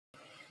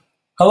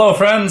Hello,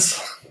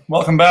 friends.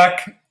 Welcome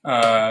back.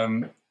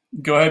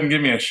 Go ahead and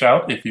give me a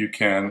shout if you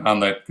can in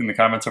the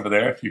comments over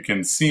there if you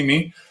can see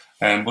me,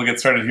 and we'll get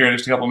started here in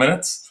just a couple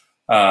minutes.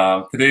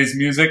 Today's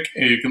music,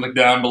 you can look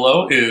down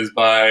below, is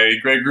by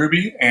Greg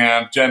Ruby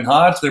and Jen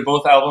Hodge. They're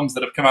both albums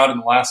that have come out in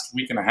the last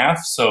week and a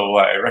half, so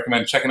I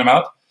recommend checking them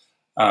out.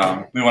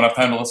 We won't have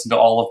time to listen to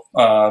all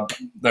of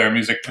their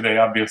music today,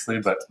 obviously,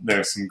 but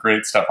there's some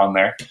great stuff on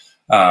there.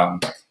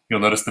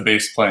 You'll notice the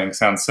bass playing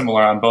sounds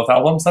similar on both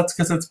albums. That's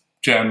because it's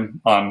Jen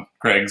on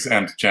Greg's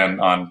and Jen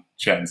on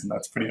Jen's, and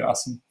that's pretty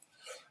awesome.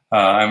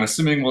 I'm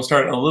assuming we'll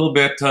start a little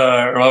bit,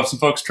 or we'll have some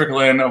folks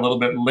trickle in a little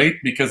bit late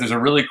because there's a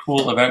really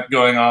cool event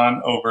going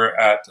on over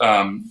at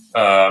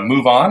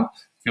Move On.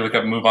 If you look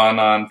up Move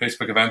On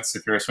Facebook events,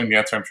 if you're a swing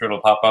dancer, I'm sure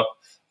it'll pop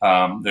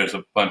up. There's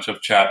a bunch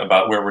of chat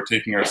about where we're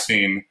taking our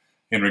scene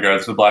in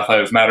regards to the Black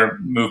Lives Matter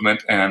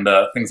movement and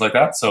things like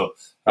that. So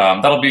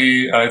that'll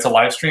be, it's a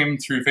live stream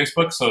through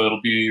Facebook, so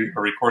it'll be a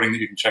recording that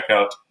you can check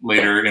out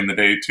later in the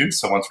day too.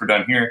 So once we're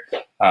done here,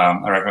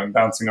 I recommend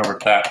bouncing over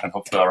to that, and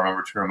hopefully I'll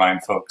remember to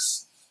remind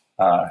folks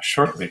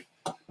shortly.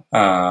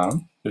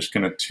 Just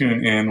going to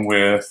tune in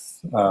with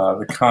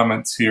the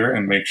comments here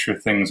and make sure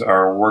things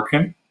are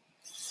working.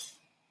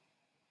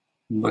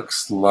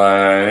 Looks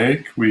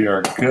like we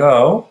are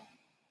go.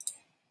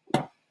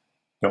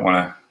 Don't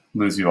want to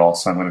lose you all,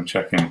 so I'm going to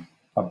check in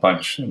a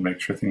bunch and make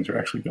sure things are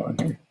actually going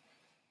here.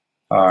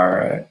 All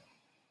right.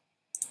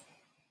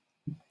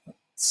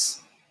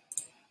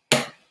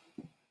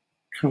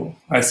 Cool.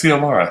 I see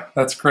Alora.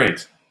 That's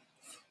great.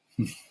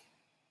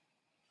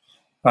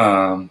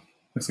 Looks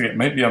like it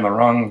might be on the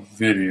wrong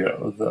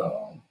video,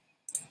 though.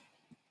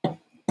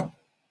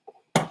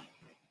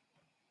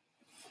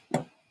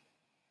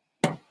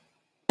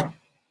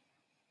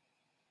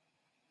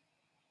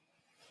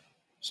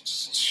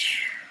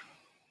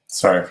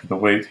 Sorry for the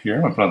wait here.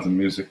 I'm going to put on some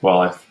music while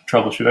I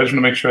troubleshoot. I just want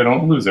to make sure I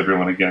don't lose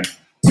everyone again.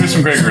 Here's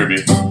some Greg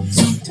Ruby.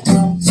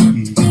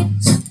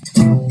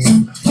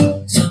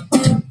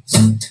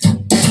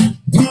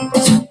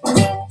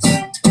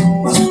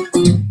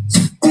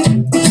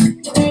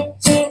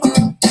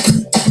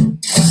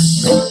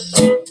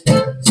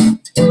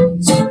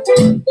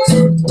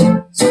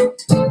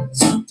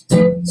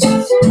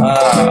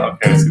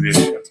 Okay, I see the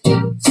issue.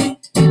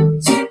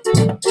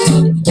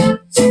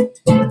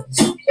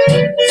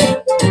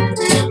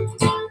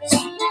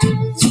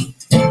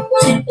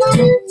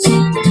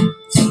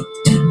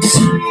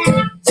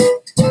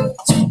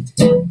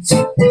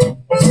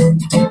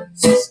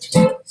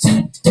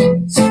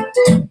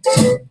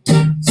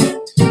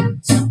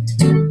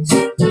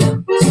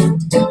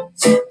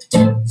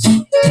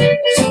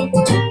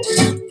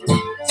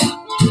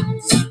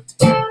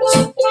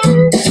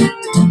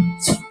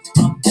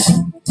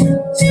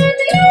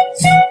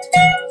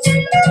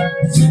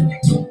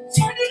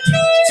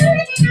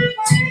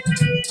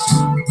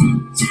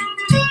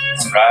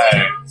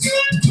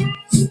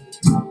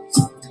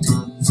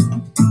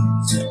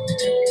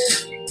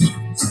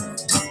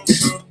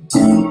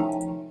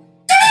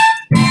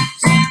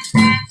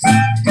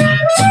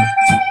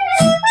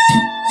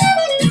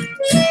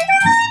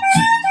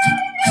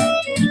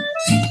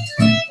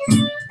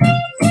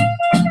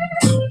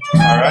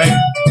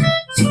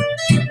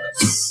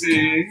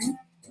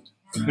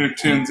 Who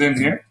tunes in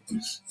here.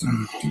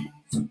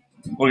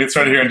 We'll get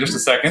started here in just a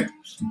second.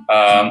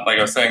 Like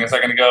I was saying a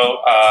second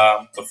ago,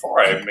 before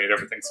I made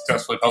everything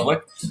successfully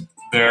public,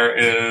 there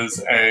is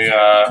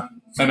an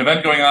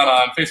event going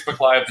on Facebook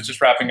Live that's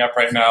just wrapping up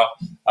right now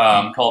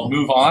called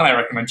Move On. I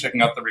recommend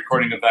checking out the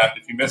recording of that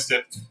if you missed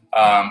it.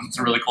 It's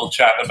a really cool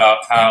chat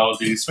about how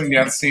the swing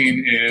dance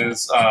scene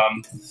is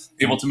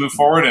able to move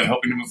forward and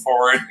hoping to move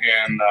forward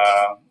in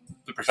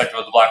the perspective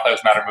of the Black Lives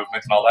Matter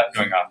movement and all that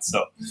going on.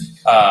 So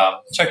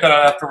check that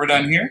out after we're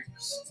done here.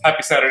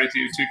 Happy Saturday to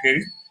you too,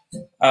 Katie.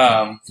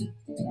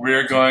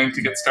 We're going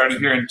to get started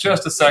here in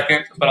just a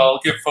second, but I'll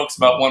give folks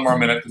about one more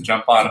minute to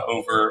jump on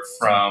over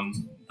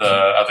from the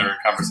other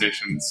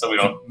conversations so we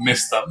don't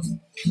miss them.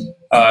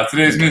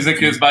 Today's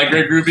music is by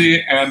Greg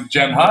Ruby and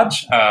Jen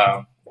Hodge.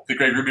 The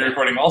Greg Ruby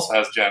recording also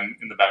has Jen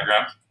in the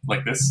background,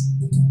 like this.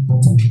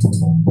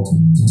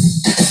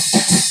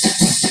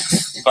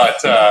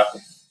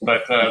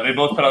 But they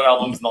both put out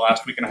albums in the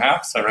last week and a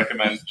half, so I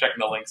recommend checking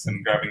the links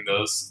and grabbing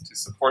those to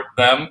support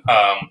them.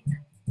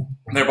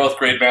 They're both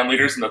great band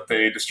leaders in that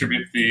they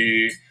distribute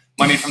the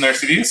money from their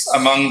CDs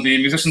among the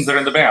musicians that are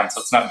in the band.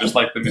 So it's not just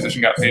like the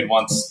musician got paid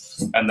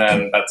once and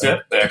then that's it.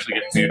 They actually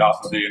get paid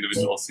off of the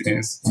individual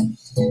CDs.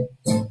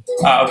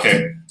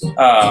 Okay.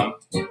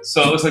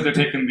 So it looks like they're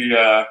taking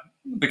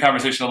the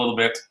conversation a little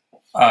bit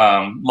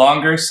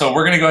longer. So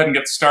we're going to go ahead and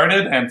get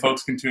started, and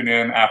folks can tune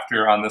in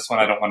after on this one.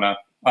 I don't want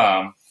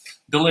to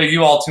delay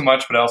you all too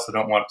much, but I also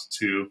don't want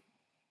to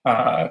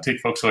take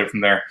folks away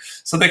from there.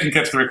 So they can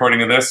catch the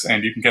recording of this,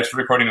 and you can catch the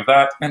recording of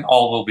that, and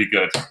all will be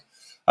good.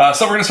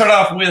 So we're going to start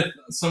off with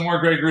some more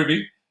Greg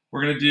Ruby.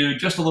 We're going to do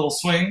just a little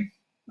swing,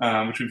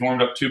 which we've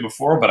warmed up to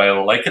before, but I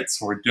like it,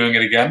 so we're doing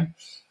it again.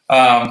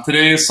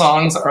 Today's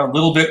songs are a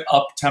little bit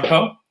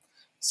up-tempo.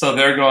 So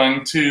they're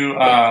going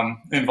to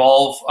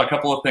involve a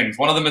couple of things.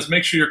 One of them is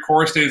make sure your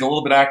core stays a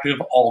little bit active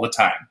all the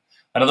time.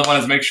 Another one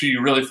is make sure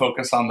you really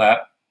focus on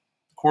that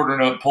quarter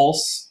note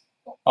pulse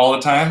all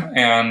the time.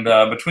 And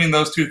between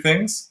those two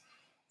things,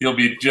 you'll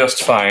be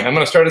just fine. I'm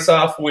going to start us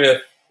off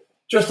with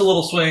Just a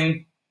Little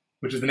Swing,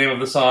 which is the name of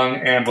the song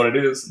and what it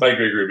is by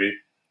Greg Ruby.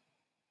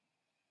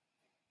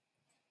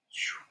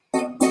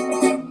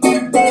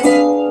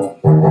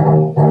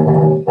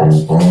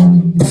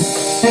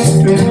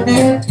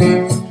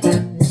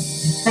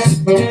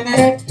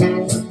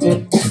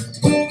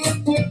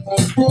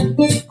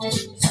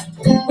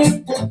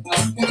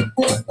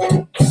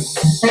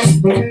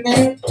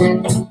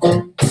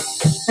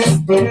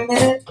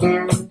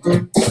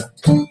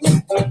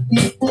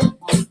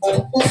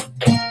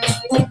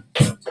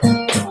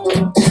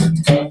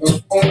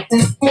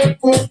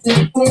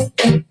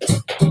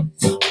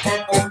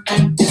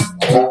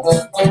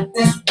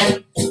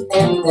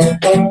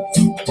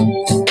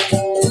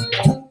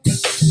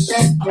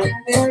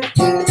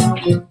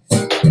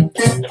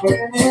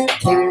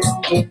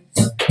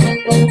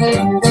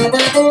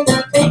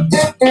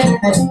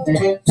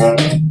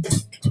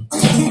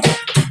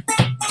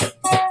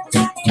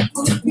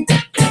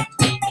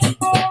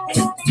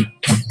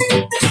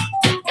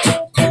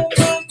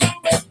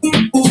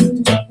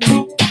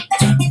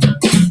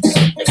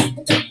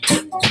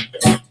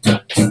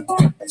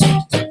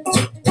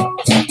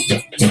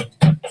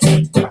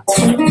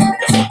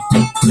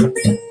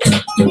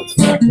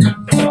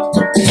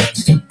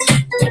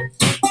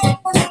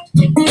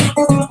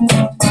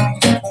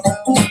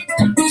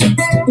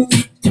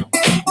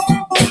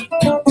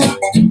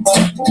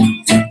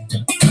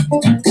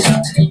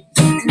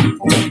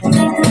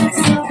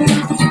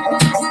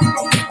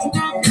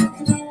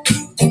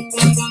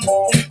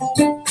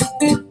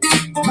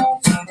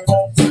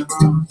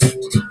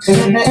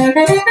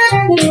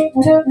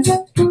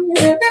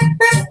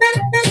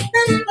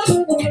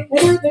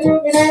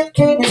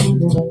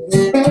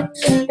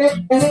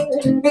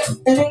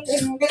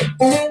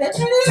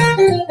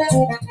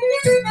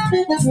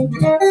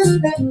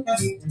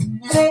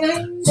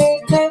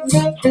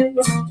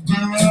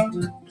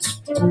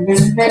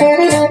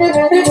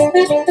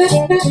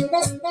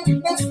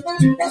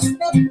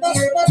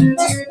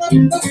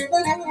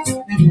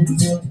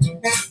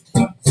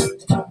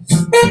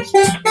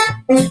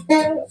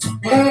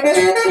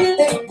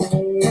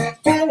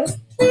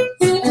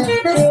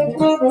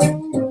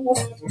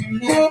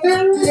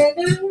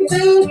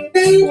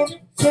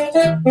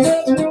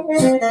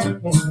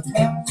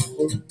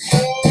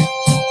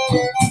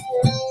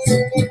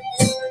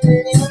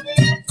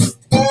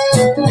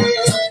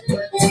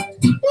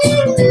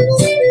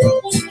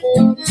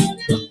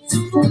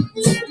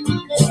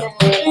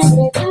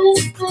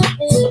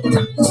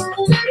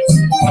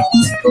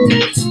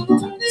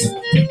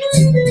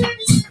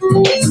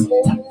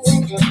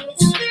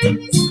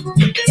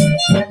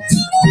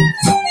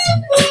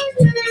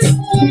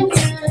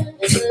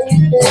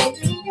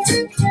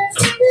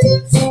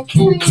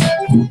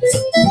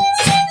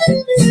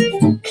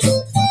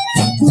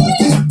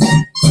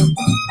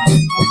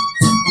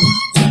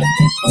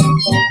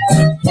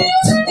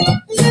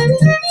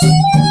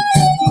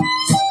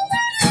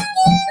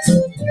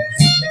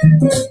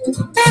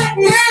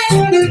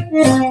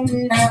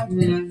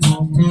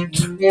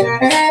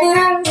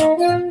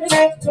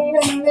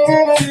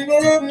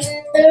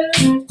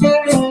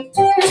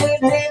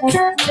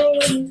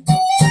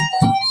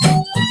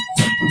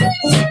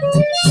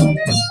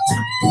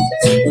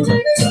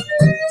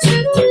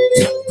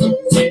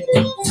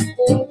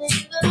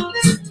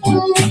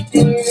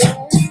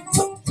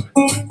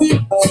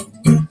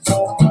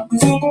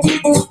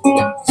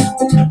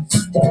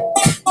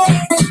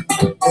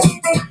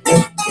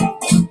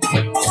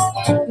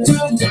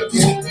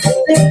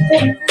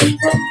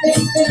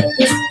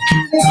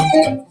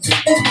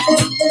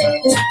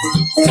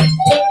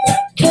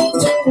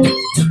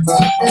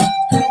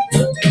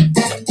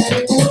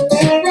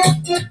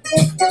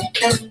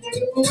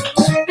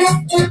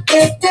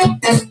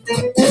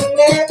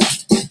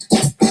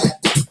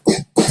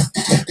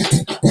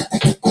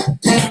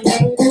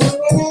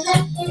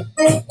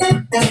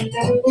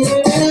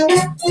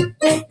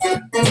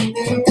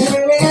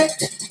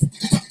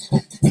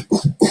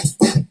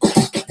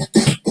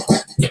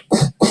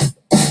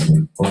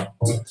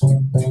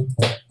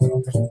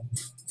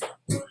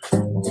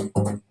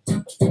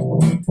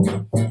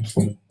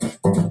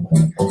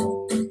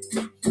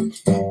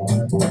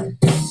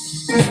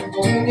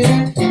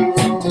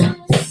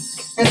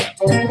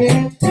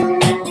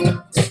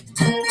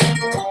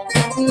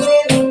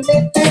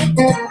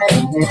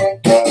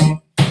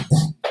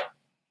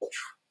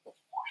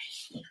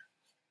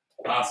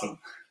 Awesome.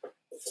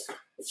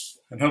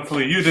 And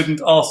hopefully you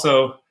didn't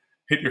also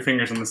hit your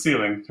fingers on the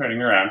ceiling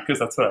turning around, because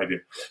that's what I do.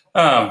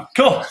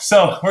 Cool.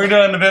 So we're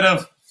doing a bit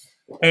of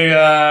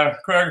a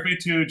choreography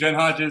to Jen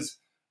Hodge's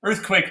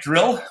Earthquake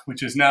Drill,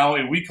 which is now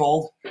a week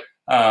old.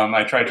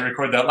 I tried to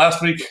record that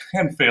last week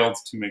and failed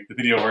to make the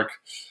video work.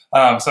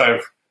 So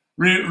I've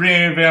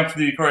revamped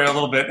the choreo a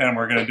little bit, and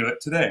we're going to do it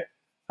today.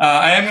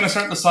 I am going to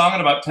start the song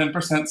at about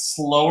 10%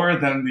 slower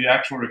than the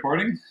actual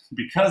recording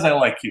because I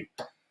like you.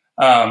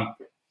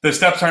 The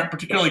steps aren't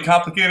particularly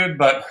complicated,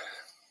 but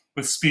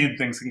with speed,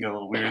 things can get a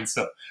little weird.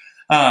 So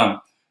we're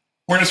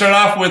going to start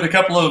off with a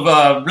couple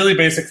of really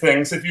basic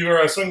things. If you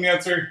are a swing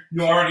dancer,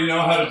 you already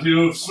know how to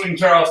do swing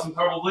Charleston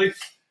probably.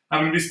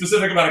 I'm going to be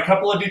specific about a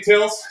couple of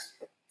details.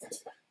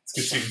 It's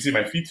good so you can see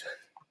my feet.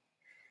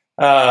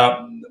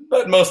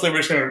 But mostly we're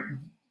just going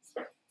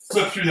to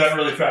flip through that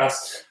really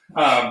fast.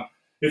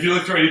 If you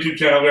look through our YouTube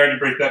channel, we already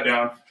break that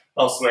down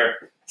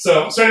elsewhere.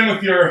 So starting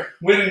with your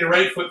weight on your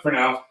right foot for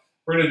now,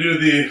 we're going to do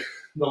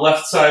the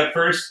left side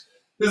first.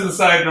 This is the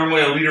side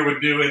normally a leader would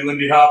do in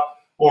Lindy Hop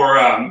or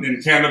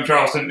in tandem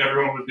Charleston,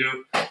 everyone would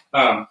do.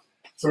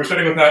 So we're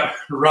starting with that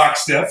rock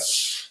step.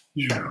 So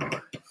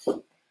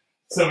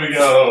we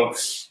go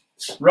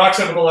rock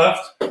step with the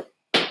left.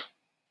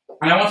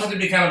 And I want it to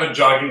be kind of a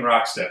jogging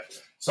rock step.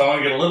 So I want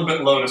to get a little bit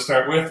low to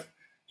start with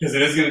because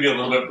it is going to be a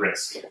little bit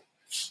brisk.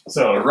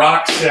 So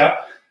rock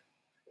step.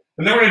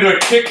 And then we're going to do a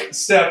kick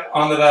step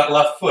onto that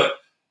left foot,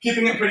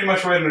 keeping it pretty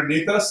much right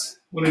underneath us.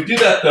 When we do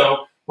that,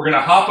 though, we're going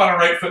to hop on our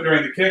right foot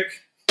during the kick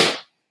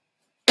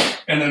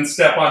and then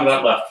step onto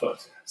that left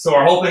foot. So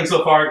our whole thing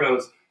so far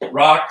goes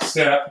rock,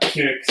 step,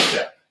 kick,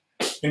 step.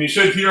 And you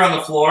should hear on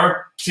the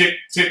floor, tick,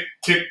 tick,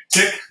 tick,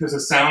 tick. There's a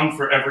sound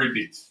for every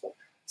beat.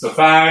 So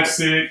 5,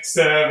 6,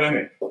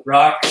 7, 8.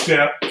 Rock,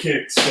 step,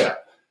 kick,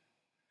 step.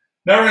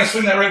 Now we're going to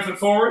swing that right foot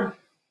forward,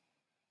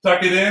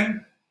 tuck it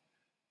in,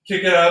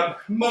 kick it up,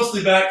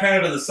 mostly back kind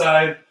of to the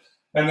side,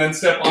 and then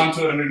step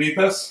onto it underneath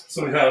us.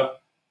 So we have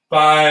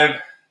 5,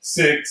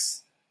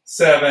 6,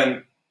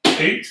 7,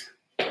 8.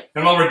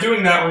 And while we're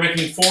doing that, we're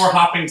making 4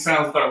 hopping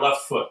sounds with our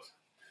left foot.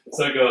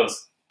 So it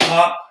goes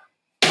hop,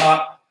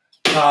 hop,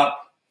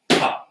 hop,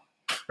 hop.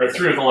 Or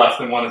 3 with the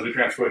left and 1 as we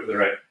transfer to the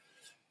right.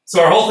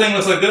 So our whole thing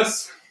looks like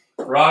this.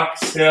 Rock,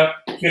 step,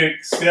 kick,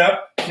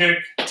 tuck,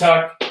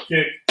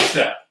 kick,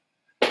 step.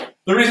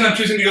 The reason I'm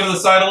choosing to go to the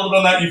side a little bit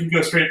on that, you can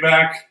go straight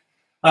back.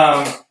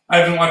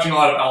 I've been watching a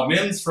lot of Al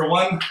Minns, for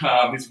one.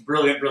 He's a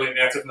brilliant, brilliant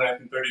dancer from the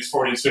 1930s,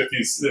 40s,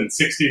 50s, and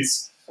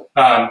 60s.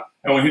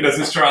 And when he does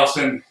his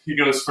Charleston, he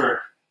goes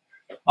for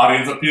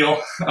audience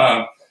appeal.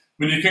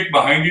 When you kick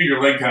behind you,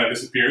 your leg kind of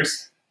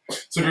disappears.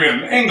 So if you're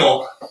at an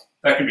angle,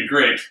 that can be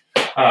great.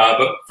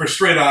 But for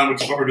straight on,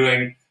 which is what we're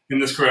doing in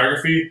this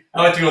choreography,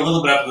 I like to go a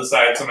little bit out to the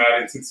side so my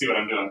audience can see what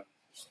I'm doing.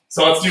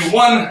 So let's do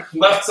one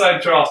left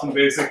side Charleston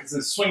basic. This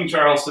is swing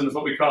Charleston is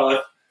what we call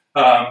it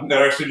at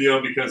our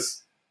studio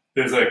because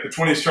there's like the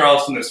 20s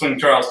Charleston, there's swing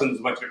Charleston, there's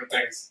a bunch of different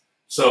things.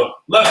 So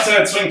left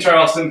side swing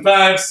Charleston,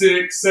 5,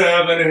 6,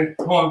 7,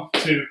 8. 1,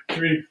 2,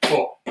 3,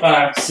 4,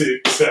 5,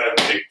 6, 7,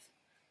 8.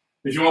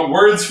 If you want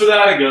words for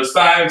that, it goes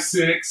 5,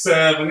 6,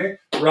 7,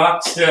 8.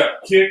 Rock,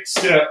 step, kick,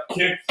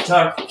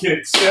 tuck,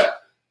 kick,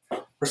 step.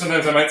 Or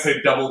sometimes I might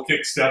say double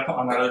kick step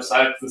on that other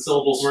side if the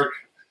syllables work.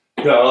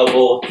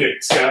 Double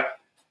kick step.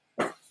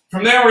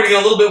 From there, we're going to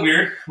get a little bit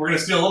weird. We're going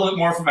to steal a little bit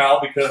more from Al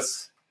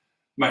because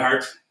my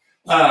heart.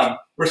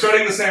 We're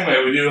starting the same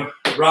way. We do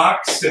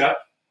rock, step,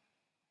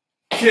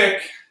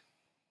 kick,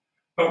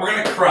 but we're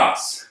going to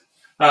cross.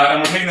 And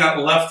we're taking that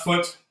left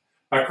foot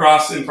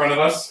across in front of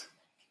us.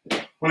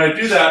 When I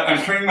do that,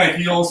 I'm turning my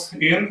heels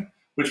in,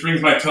 which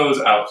brings my toes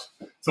out.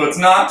 So it's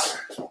not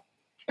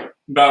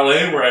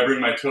ballet where I bring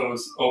my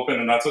toes open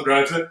and that's what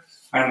drives it.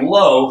 I'm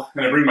low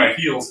and I bring my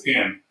heels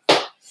in.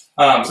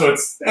 So it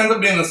ends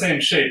up being the same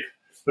shape,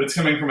 but it's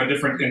coming from a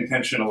different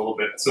intention a little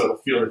bit, so it'll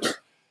feel different.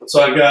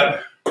 So I've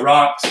got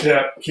rock,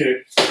 step,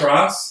 kick,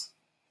 cross.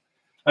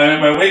 And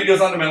my weight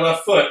goes onto my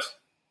left foot.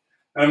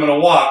 And I'm going to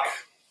walk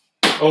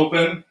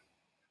open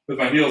with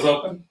my heels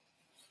open,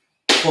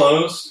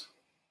 close,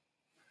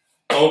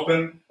 open.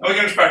 And we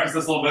can just practice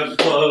this a little bit.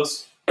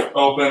 Close,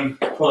 open,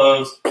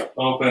 close,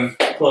 open,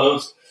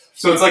 close.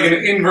 So it's like an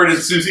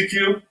inverted Suzy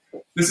Q.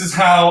 This is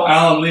how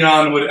Al and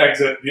Leon would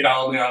exit the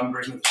Al and Leon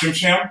version of the Shim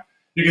Sham.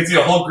 You can see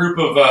a whole group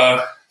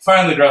of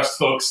finely dressed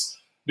folks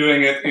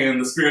doing it in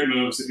the Spirit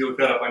Moves, if you look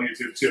that up on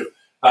YouTube too.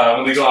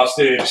 When they go off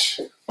stage,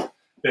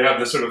 they have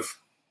this sort of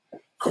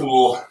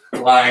cool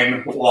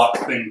line walk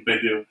thing they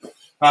do.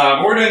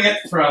 We're doing it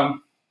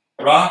from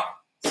rock,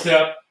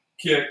 step,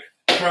 kick,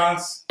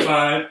 cross,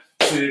 5,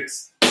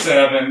 6,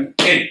 7,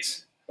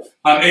 8.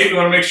 On 8, you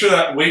want to make sure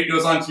that weight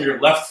goes onto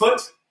your left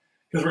foot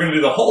because we're going to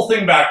do the whole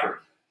thing backward.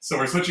 So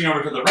we're switching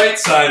over to the right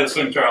side of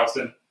swing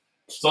Charleston.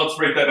 So let's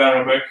break that down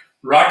real quick.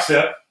 Rock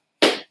step,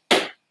 with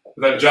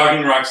that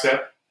jogging rock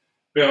step.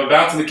 We have a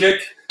bounce and a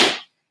kick,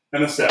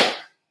 and a step.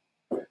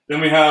 Then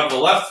we have the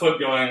left foot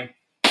going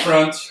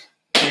front,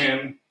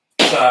 in,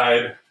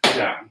 side,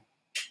 down.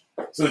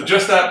 So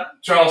just that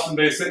Charleston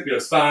basic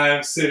goes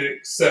 5,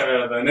 6,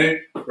 7,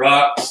 8.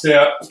 Rock,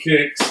 step,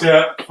 kick,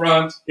 step,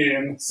 front,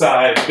 in,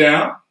 side,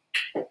 down.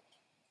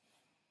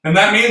 And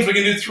that means we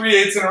can do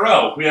 3 8s in a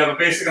row. We have a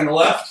basic on the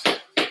left.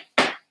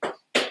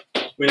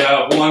 We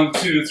have 1,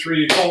 2,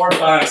 3, 4,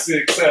 5,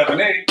 6,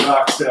 7, 8.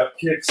 Rock, step,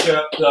 kick,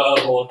 step,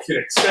 double,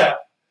 kick,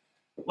 step.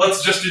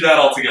 Let's just do that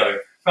all together.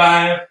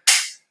 5,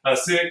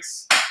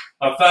 6,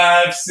 A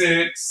 5,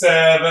 6,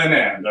 7,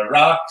 and a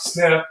rock,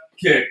 step,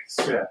 kick,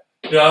 step,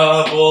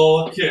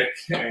 double kick,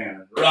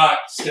 and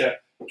rock,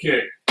 step,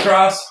 kick,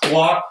 cross,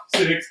 walk,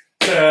 6,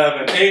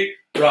 7, 8,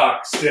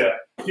 rock, step,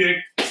 kick,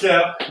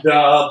 step,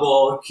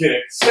 double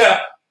kick,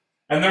 step.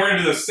 And then we're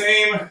gonna do the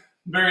same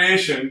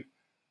variation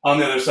on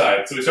the other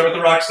side. So we start with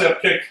the rock,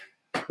 step, kick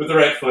with the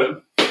right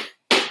foot.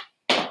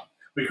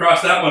 We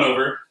cross that one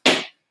over,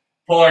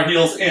 pull our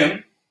heels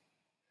in,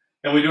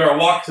 and we do our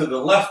walk to the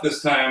left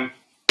this time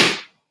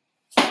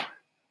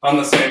on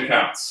the same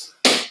counts.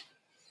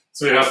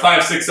 So we have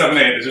 5, 6, 7,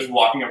 8 is just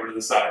walking over to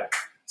the side.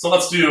 So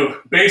let's do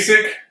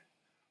basic,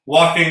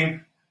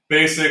 walking,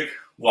 basic,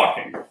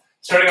 walking.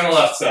 Starting on the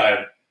left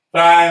side.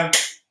 5,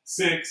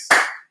 6,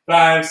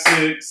 5,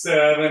 6,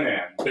 7,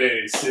 and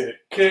basic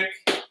kick,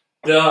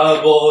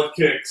 double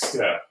kick,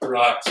 step,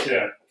 rock,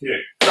 step,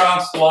 kick,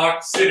 cross,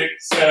 walk, 6,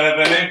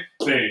 7, 8,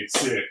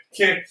 basic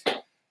kick,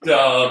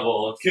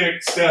 double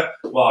kick, step,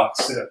 walk,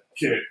 step,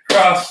 kick,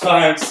 cross,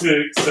 5,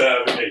 6,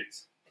 7, 8.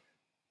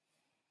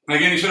 And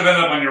again, you should have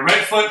ended up on your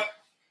right foot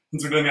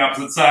since we're doing the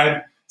opposite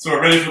side. So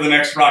we're ready for the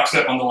next rock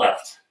step on the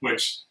left,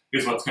 which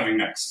is what's coming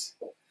next.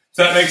 If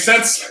that makes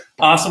sense,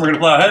 awesome, we're gonna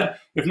plow ahead.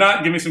 If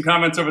not, give me some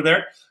comments over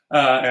there,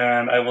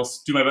 and I will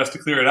do my best to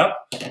clear it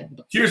up.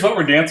 Here's what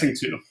we're dancing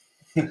to.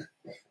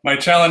 My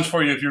challenge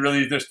for you, if you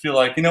really just feel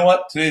like, you know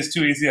what, today's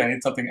too easy, I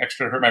need something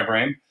extra to hurt my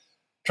brain,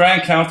 try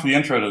and count the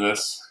intro to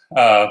this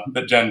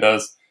that Jen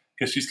does,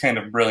 because she's kind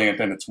of brilliant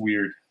and it's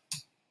weird.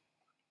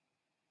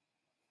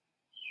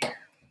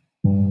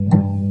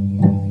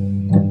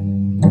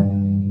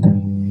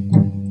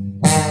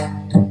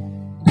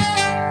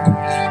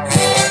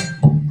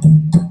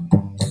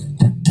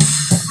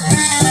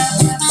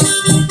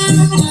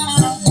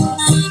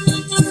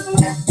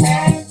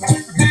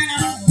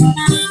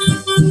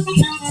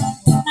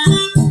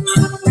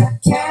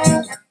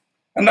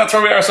 And that's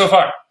where we are so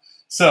far.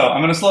 So I'm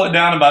going to slow it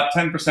down about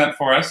 10%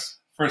 for us,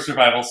 for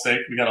survival's sake.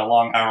 We got a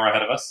long hour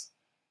ahead of us.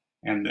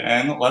 And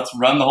then let's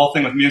run the whole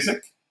thing with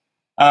music.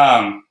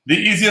 The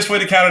easiest way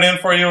to count it in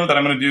for you that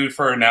I'm going to do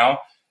for now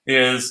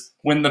is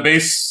when the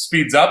bass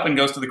speeds up and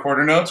goes to the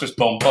quarter notes, just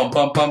boom, boom,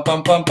 boom, boom,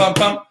 boom, boom, boom,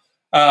 boom.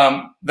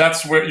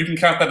 That's where you can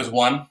count that as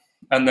 1,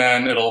 and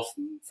then it'll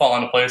fall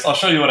into place. I'll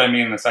show you what I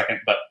mean in a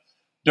second, but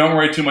don't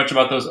worry too much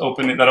about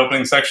that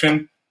opening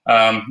section.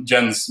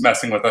 Jen's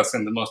messing with us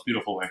in the most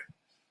beautiful way.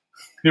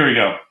 Here we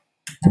go.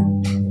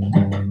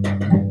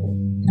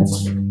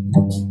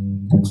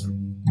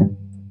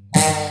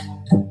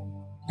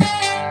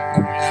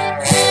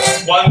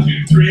 One,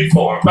 2, 3,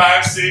 4,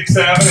 5, 6,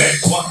 7,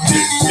 8. 1, 2,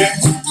 yeah.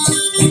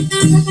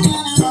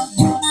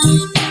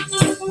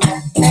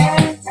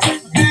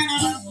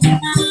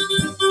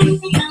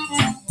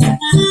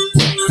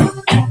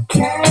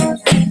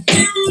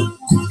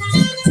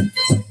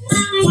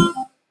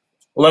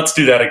 Let's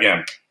do that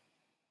again.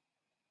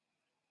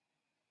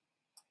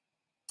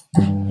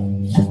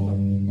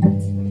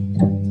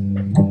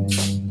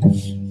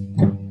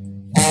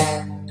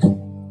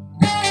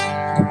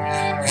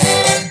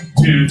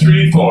 Two,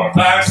 3, 4,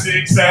 5,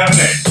 6, 7,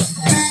 8.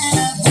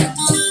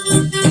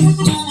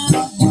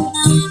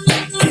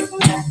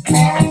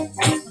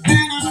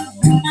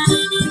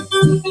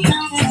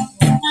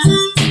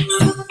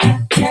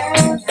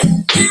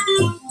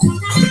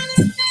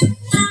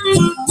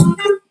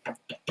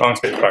 Wrong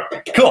space bar.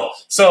 Cool.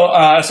 So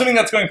assuming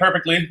that's going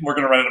perfectly, we're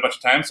going to run it a bunch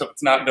of times. So if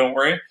it's not, don't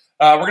worry.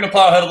 We're going to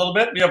plow ahead a little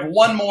bit. We have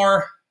one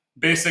more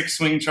basic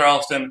swing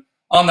Charleston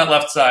on that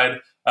left side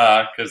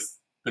because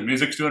the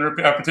music's doing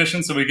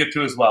repetition, so we get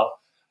to as well.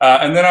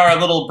 And then our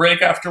little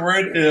break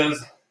afterward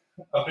is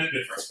a bit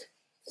different.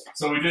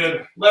 So we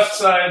did left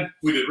side,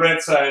 we did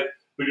right side,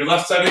 we did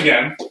left side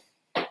again.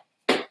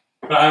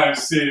 5,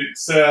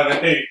 6,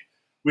 7, 8.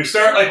 We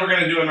start like we're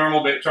going to do a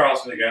normal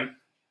Charleston again.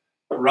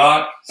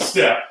 Rock,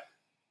 step.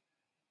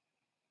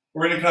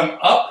 We're going to come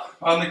up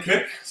on the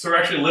kick, so we're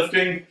actually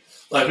lifting,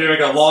 like you make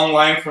a long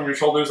line from your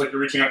shoulders, like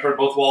you're reaching up toward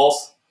both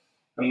walls,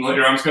 and let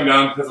your arms come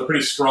down. It's a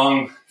pretty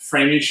strong,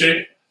 framey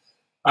shape.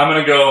 I'm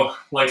going to go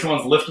like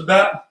someone's lifted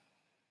that,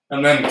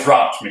 and then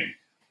dropped me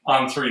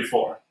on 3,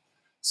 4.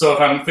 So if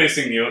I'm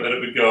facing you, that it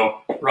would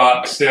go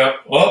rock, step,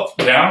 up,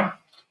 down.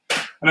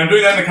 And I'm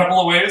doing that in a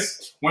couple of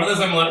ways. One of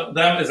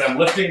them is I'm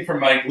lifting from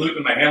my glute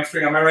and my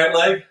hamstring on my right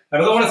leg.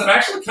 Another one is I'm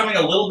actually coming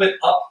a little bit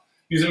up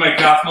using my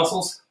calf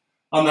muscles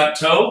on that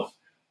toe.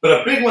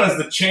 But a big one is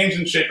the change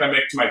in shape I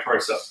make to my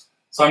torso.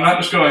 So I'm not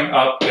just going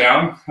up,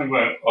 down. I'm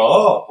going,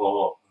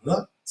 oh.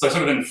 So I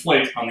sort of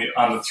inflate on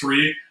the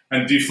 3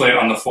 and deflate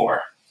on the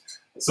 4.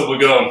 So we'll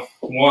go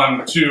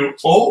 1, 2,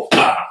 oh,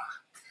 ah.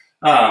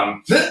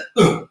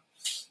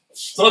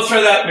 So let's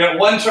try that. We got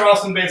one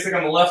Charleston basic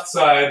on the left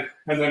side,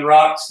 and then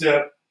rock,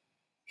 step,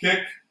 kick,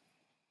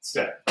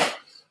 step.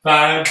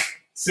 5,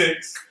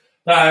 6,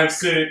 5,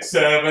 6,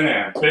 7,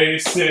 and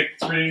basic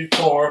 3,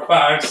 4,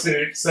 5,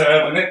 6,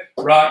 7, 8.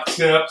 Rock,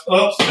 steps,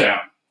 up, down.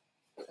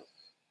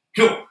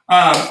 Cool.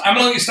 I'm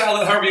gonna let you style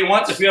that however you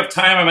want. If we have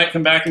time, I might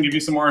come back and give you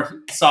some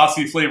more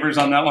saucy flavors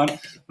on that one.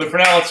 But for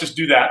now, let's just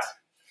do that.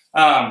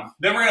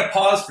 Then we're gonna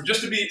pause for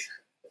just a beat,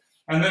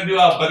 and then do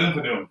a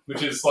ba-doom,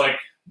 which is like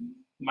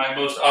my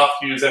most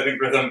oft-used, I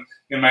think, rhythm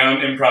in my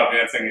own improv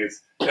dancing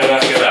is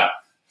da-da-da-da.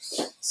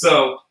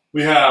 So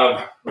we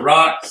have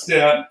rock,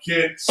 step,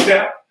 kick,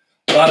 step,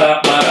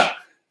 ba-da-ba-da.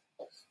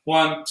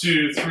 1,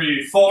 2,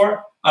 3,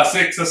 4, a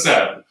 6, a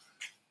 7.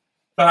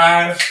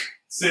 5,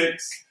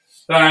 6,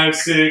 5,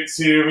 6,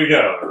 here we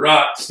go.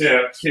 Rock,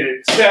 step,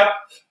 kick, step,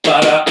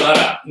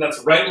 ba-da-ba-da. And that's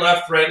right,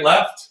 left, right,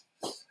 left.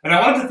 And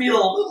I want it to feel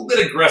a little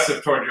bit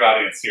aggressive toward your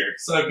audience here.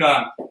 So I've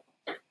gone,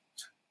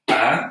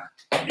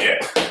 yeah.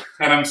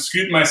 And I'm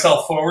scooting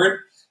myself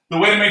forward. The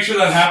way to make sure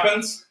that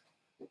happens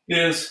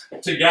is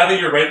to gather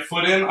your right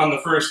foot in on the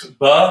first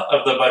ba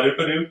of the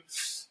ba-do-ba-do.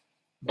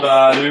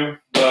 Ba-do,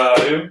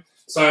 ba-do.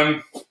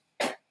 So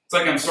it's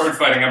like I'm sword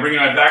fighting. I'm bringing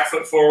my back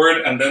foot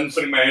forward and then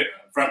putting my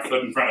front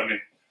foot in front of me.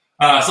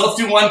 So let's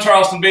do one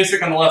Charleston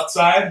basic on the left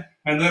side,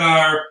 and then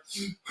our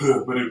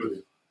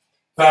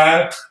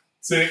 5,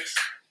 6,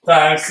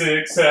 5,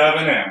 6,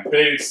 7, and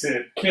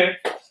basic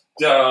kick,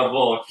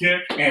 double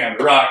kick, and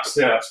rock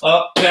step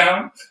up,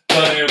 down,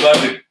 ba-do,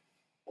 ba-do.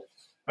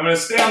 I'm going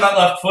to stay on that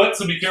left foot,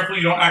 so be careful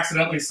you don't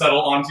accidentally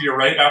settle onto your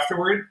right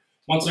afterward.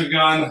 Once we've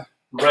gone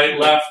right,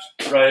 left,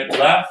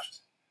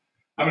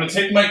 I'm going to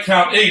take my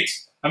count 8.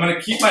 I'm going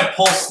to keep my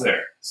pulse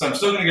there. So I'm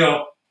still going to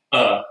go,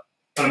 but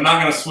I'm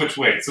not going to switch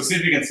weights. So see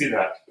if you can see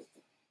that.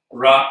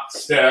 Rock,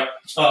 step,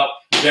 up,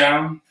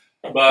 down,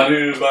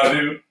 ba-do,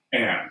 ba-do,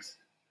 and.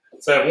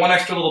 So I have one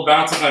extra little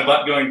bounce of my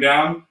butt going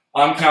down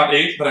on count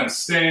 8, but I'm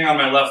staying on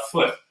my left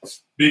foot.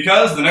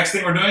 Because the next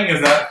thing we're doing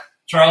is that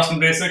Charleston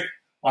basic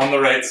on the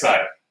right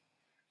side.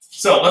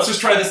 So let's just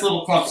try this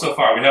little clump so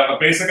far. We have a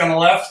basic on the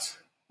left,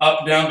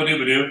 up, down, ba-do,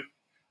 ba-do,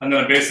 and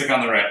then a basic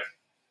on the right.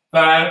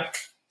 5,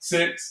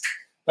 6,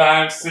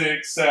 5,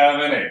 6,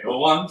 7, 8.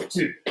 1,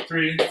 2,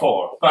 3,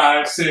 4,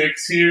 5,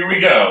 6. Here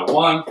we go.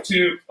 1,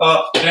 2,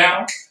 up,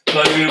 down,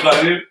 ba-do,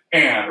 ba-do,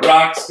 and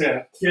rock,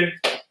 step, kick,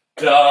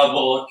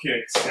 double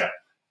kick, step.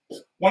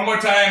 One more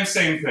time,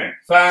 same thing.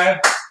 5,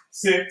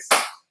 6,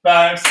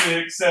 5,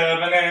 6,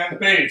 7, and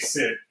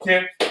basic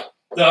kick,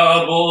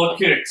 double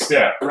kick,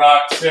 step,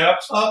 rock, step,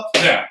 up,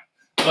 down,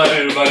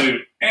 ba-do, ba-do,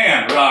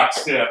 and rock,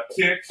 step,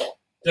 kick,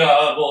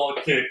 double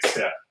kick,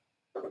 step.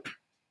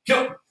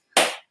 Cool.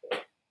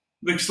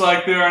 Looks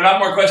like there are not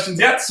more questions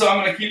yet, so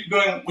I'm going to keep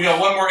going. We got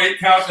one more 8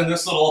 count in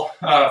this little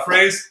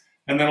phrase,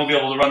 and then we'll be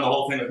able to run the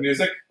whole thing with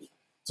music.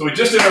 So we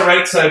just did our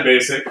right side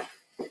basic.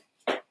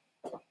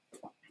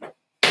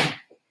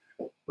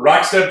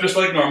 Rock step just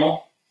like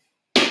normal,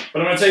 but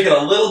I'm going to take it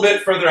a little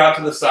bit further out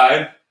to the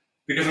side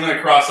because I'm going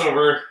to cross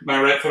over my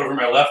right foot over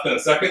my left in a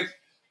second,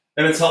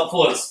 and it's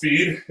helpful at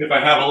speed if I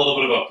have a little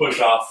bit of a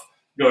push off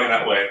going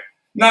that way.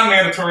 Not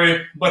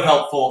mandatory, but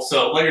helpful,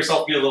 so let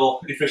yourself be a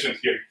little efficient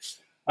here.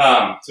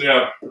 So you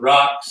have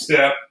rock,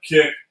 step,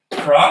 kick,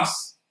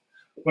 cross.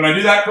 When I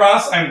do that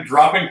cross, I'm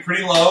dropping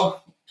pretty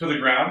low to the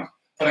ground,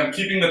 but I'm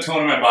keeping the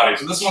tone in my body.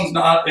 So this one's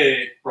not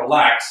a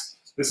relax,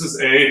 this is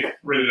a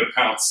ready to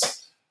pounce.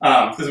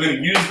 Because I'm going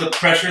to use the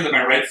pressure that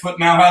my right foot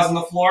now has on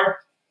the floor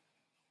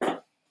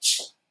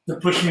to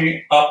push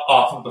me up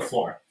off of the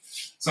floor.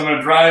 So I'm going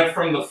to drive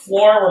from the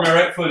floor where my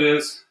right foot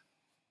is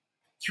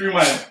through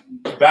my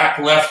back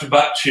left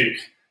butt cheek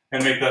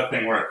and make that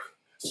thing work.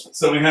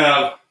 So we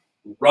have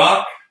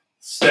rock,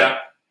 step,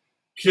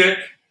 kick,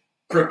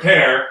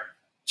 prepare,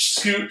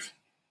 scoot,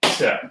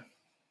 step.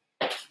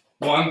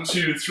 1,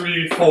 2,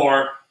 3,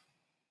 4.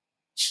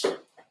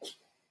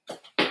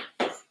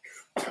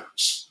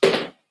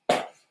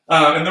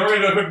 And then we're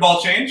going to do a quick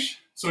ball change.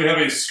 So we have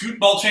a scoot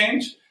ball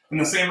change in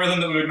the same rhythm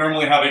that we would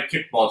normally have a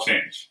kick ball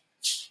change.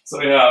 So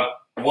we have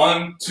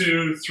 1,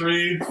 2,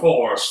 3,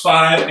 4,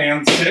 5,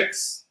 and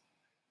 6.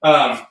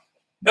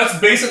 That's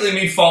basically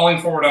me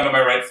falling forward onto my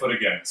right foot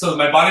again. So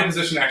my body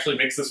position actually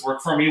makes this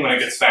work for me when it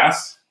gets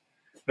fast.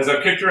 As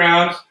I've kicked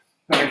around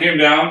and I came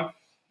down,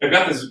 I've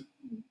got this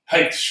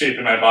piked shape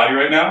in my body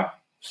right now.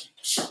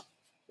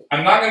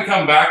 I'm not going to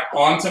come back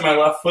onto my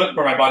left foot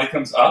where my body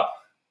comes up,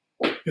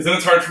 because then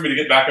it's hard for me to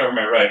get back over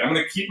my right. I'm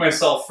going to keep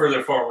myself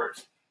further forward.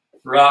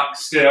 Rock,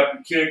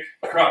 step, kick,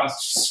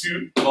 cross,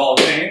 scoot, ball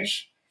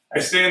change. I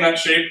stay in that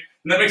shape,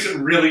 and that makes it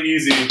really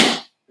easy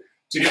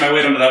to get my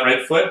weight onto that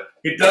right foot.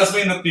 It does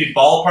mean that the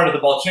ball part of the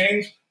ball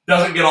change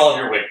doesn't get all of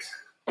your weight.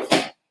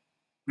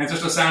 It's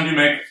just a sound you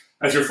make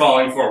as you're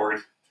falling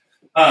forward.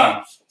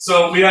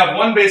 So we have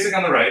one basic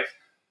on the right.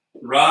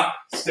 Rock,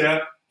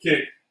 step,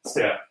 kick,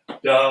 step.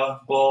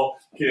 Double,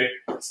 kick,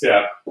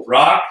 step.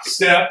 Rock,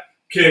 step,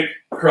 kick,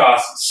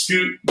 cross,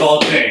 scoot,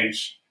 ball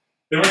change.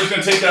 Then we're just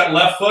going to take that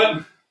left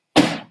foot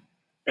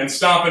and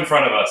stomp in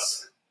front of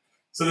us.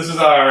 So this is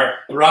our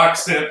rock,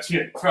 step,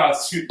 kick,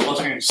 cross, scoot, ball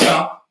change,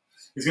 stomp.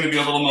 It's going to be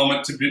a little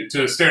moment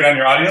to stare down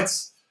your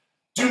audience.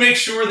 Do make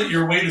sure that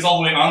your weight is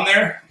all the way on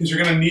there, because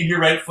you're going to need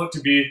your right foot to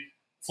be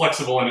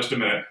flexible in just a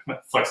minute.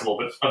 Not flexible,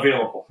 but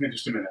available in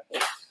just a minute.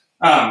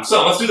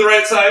 So let's do the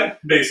right side,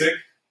 basic.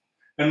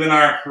 And then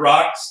our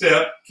rock,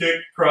 step, kick,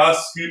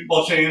 cross, scoot,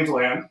 ball change,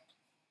 land.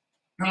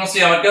 And we'll see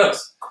how it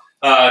goes.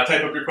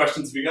 Type up your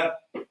questions if you got.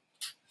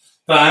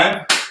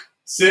 5,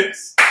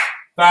 6,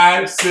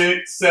 5,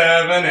 6,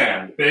 7,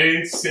 and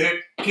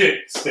basic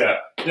kick,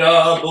 step,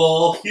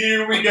 double,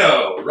 here we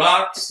go.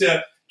 Rock,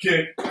 step,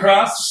 kick,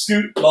 cross,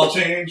 scoot, ball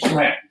change,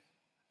 land.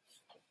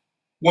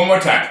 One more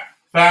time.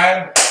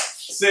 5,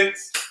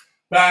 6,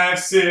 5,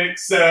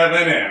 6,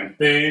 7, and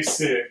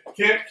basic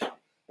kick,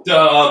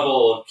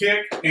 double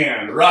kick,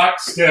 and rock,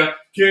 step,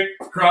 kick,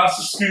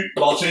 cross, scoot,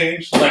 ball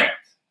change, land.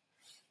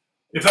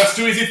 If that's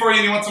too easy for you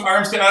and you want some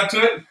arms to add to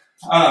it,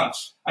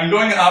 I'm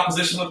going in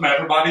opposition with my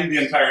upper body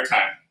the entire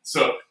time.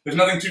 So there's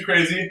nothing too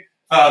crazy,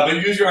 but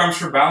use your arms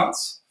for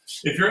balance.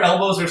 If your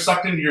elbows are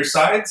sucked into your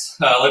sides,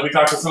 like we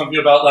talked to some of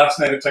you about last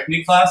night at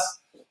technique class,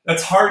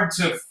 it's hard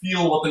to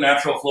feel what the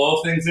natural flow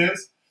of things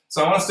is.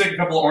 So I want to stick a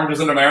couple of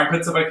oranges under my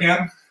armpits if I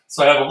can.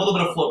 So I have a little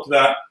bit of float to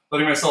that,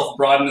 letting myself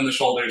broaden in the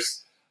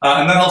shoulders.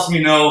 And that helps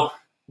me know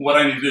what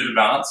I need to do to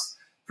balance.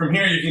 From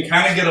here, you can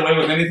kind of get away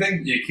with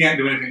anything. You can't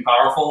do anything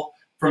powerful.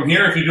 From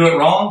here, if you do it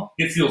wrong,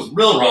 it feels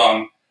real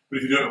wrong. But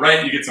if you do it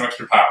right, you get some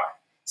extra power.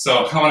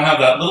 So I want to have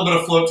that little bit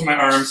of float to my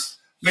arms.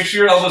 Make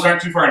sure your elbows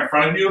aren't too far in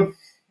front of you.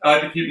 I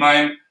like to keep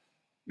mine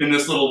in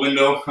this little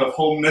window of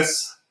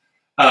homeness.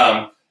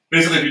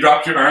 Basically, if you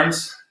dropped your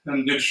arms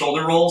and did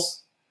shoulder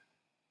rolls,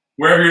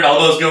 wherever your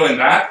elbows go in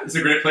that is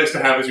a great place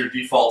to have as your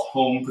default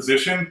home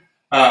position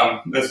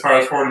as far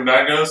as forward and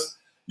back goes.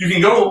 You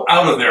can go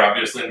out of there,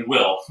 obviously, and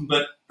will,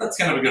 but that's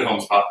kind of a good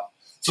home spot.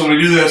 So when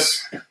we do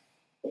this,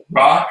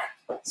 rock,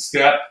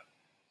 step,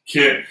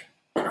 kick,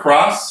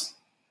 cross,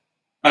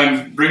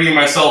 I'm bringing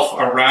myself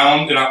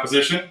around in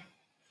opposition,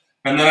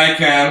 and then I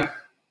can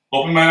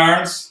open my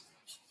arms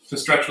to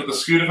stretch with the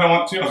scoot if I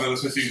want to. I'll do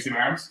this so you can see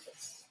my arms.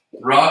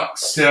 Rock,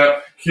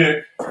 step,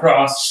 kick,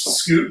 cross,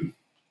 scoot,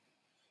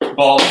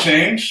 ball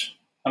change.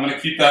 I'm going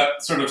to keep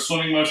that sort of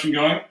swimming motion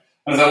going.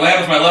 And as I land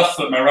with my left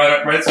foot, my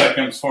right side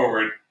comes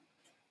forward.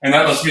 And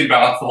that lets me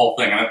balance the whole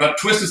thing. And that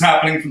twist is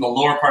happening from the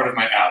lower part of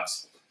my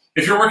abs.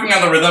 If you're working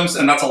on the rhythms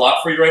and that's a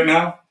lot for you right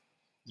now,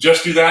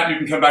 just do that. You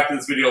can come back to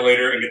this video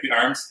later and get the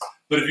arms.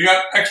 But if you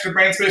got extra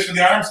brain space for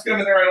the arms, get them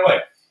in there right away.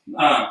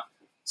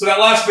 So that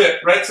last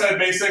bit, right side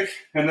basic,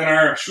 and then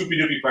our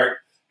shoopy-doopy part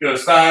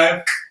goes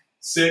 5,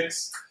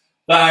 6,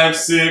 5,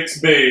 6,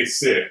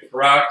 basic.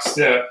 Rock,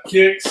 step,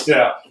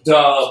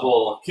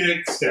 double,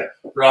 kick, step,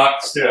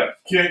 rock, step,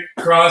 kick,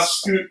 cross,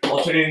 scoot,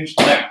 ball change,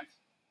 land.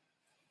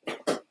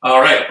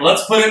 All right,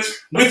 let's put it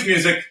with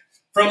music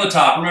from the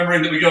top,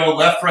 remembering that we go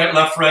left, right on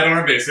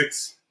our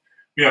basics.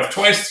 We have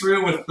twice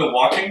through with the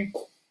walking,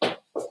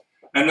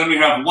 and then we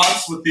have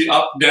once with the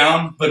up,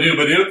 down, badoo,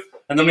 badoo,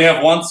 and then we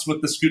have once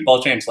with the scoot,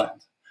 ball change,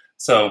 land.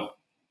 So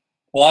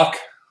walk,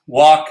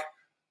 walk,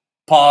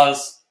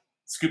 pause,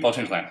 scoot, ball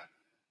change, land.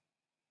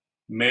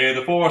 May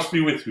the force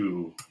be with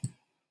you.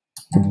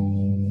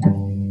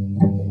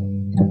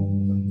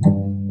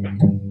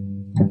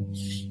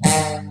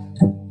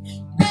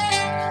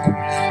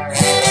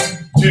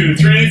 2,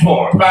 3,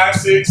 4, 5,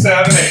 6,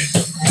 7, 8.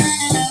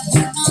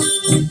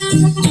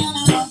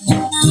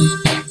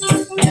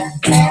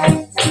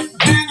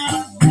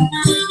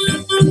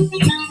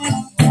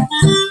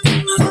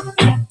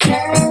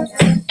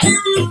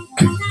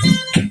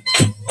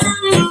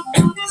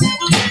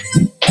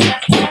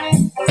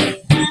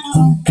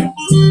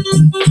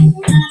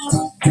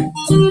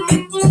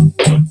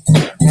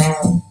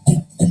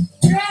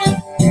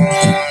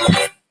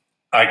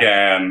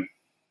 Again.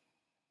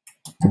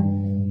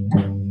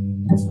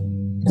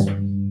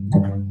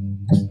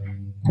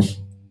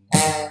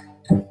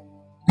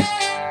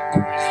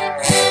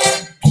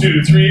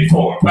 2, 3,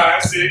 4,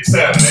 5, 6,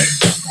 7, 8.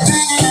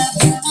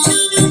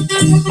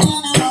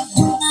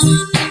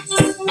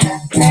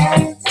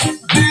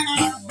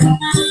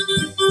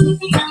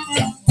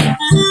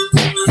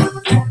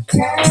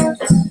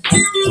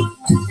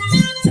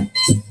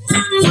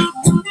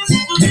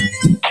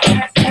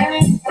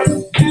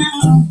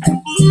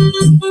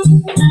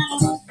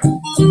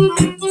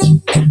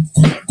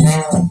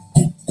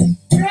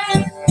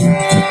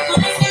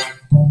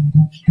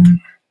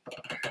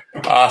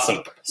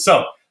 Awesome.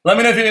 So let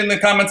me know in the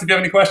comments if you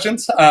have any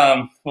questions.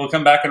 We'll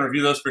come back and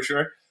review those for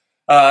sure.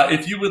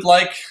 If you would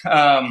like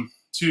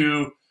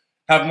to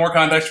have more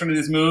context for any of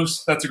these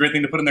moves, that's a great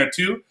thing to put in there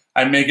too.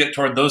 I may get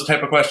toward those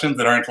type of questions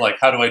that aren't like,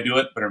 how do I do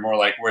it, but are more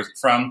like, where's it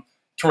from,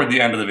 toward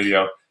the end of the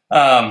video.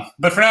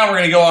 But for now, we're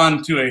going to go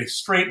on to a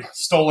straight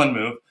stolen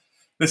move.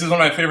 This is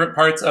one of my favorite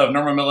parts of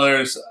Norma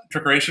Miller's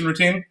trickeration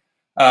routine.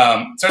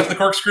 It starts with the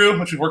corkscrew,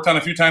 which we've worked on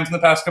a few times in the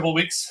past couple of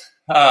weeks.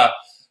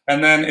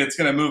 And then it's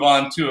going to move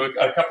on to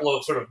a couple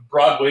of sort of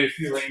Broadway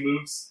feeling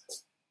moves.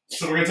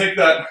 So we're going to take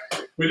that.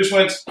 We just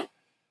went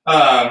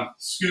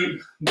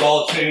scoot,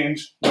 ball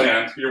change,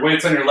 land. Your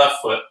weight's on your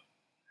left foot.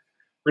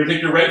 We're going to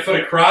take your right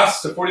foot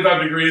across to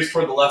 45 degrees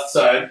toward the left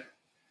side.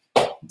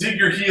 Dig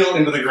your heel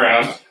into the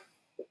ground.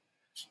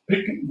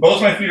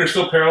 Both my feet are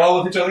still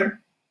parallel with each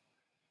other.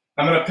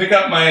 I'm going to pick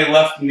up my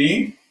left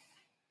knee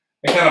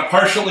and kind of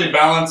partially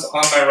balance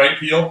on my right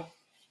heel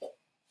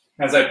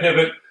as I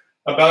pivot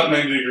about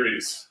 90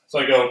 degrees. So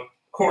I go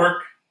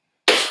cork,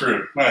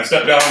 screw. And I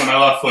step down on my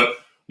left foot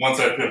once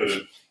I've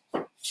pivoted.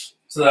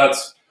 So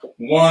that's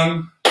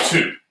 1,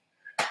 2.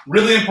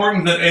 Really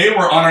important that A,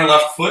 we're on our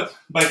left foot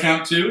by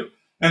count 2,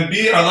 and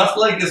B, our left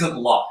leg isn't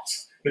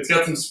locked. It's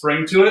got some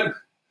spring to it,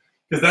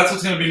 because that's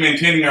what's going to be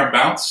maintaining our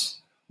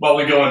bounce while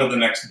we go into the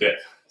next bit.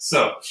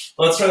 So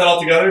let's try that all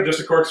together, just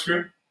a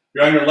corkscrew.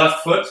 You're on your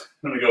left foot,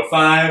 then we go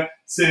 5,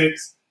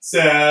 6,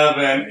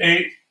 7,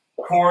 8,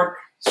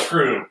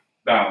 corkscrew,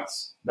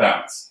 bounce,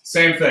 bounce.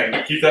 Same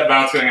thing, keep that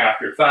bounce going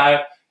after. 5,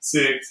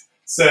 6,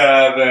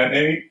 7,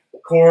 8,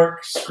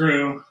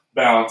 corkscrew,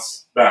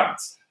 bounce,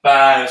 bounce.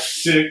 5,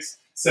 6,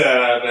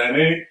 7,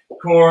 8,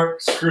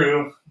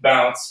 corkscrew,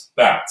 bounce,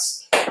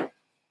 bounce.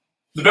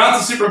 The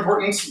bounce is super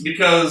important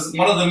because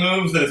one of the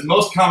moves that is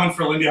most common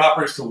for Lindy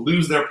Hoppers to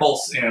lose their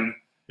pulse in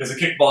is a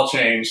kickball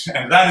change,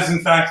 and that is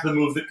in fact the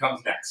move that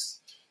comes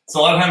next. So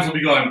a lot of times we'll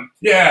be going,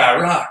 yeah,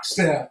 rock,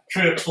 step,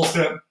 triple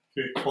step,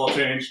 kickball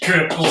change,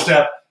 triple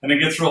step, and it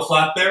gets real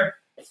flat there.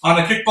 On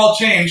the kickball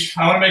change,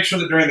 I want to make sure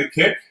that during the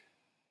kick,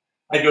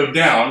 I go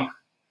down,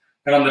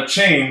 and on the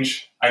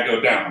change, I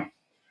go down.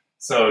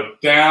 So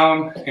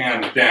down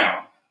and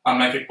down on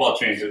my kickball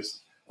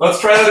changes. Let's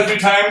try that a few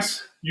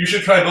times. You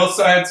should try both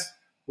sides.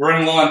 We're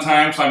running low on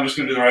time, so I'm just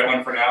going to do the right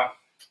one for now.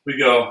 We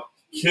go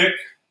kick,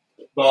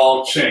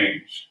 ball,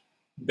 change.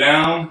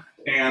 Down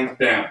and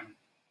down.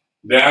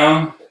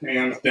 Down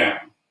and down.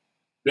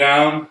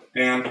 Down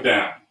and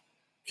down.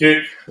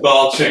 Kick,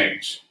 ball,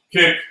 change.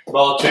 Kick,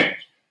 ball, change.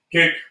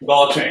 Kick,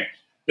 ball, change.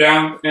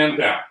 Down and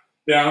down.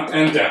 Down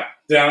and down.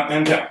 Down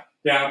and down.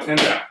 Down and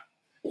down.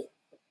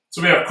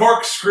 So we have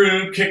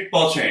corkscrew, kick,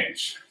 ball,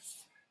 change.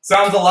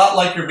 Sounds a lot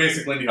like your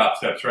basic Lindy Hop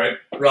steps, right?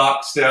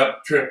 Rock,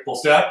 step, triple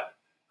step,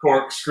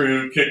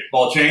 corkscrew, kick,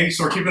 ball, change.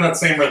 So we're keeping that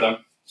same rhythm.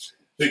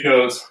 It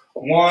goes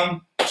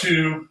 1,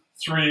 2,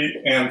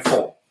 3, and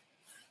 4.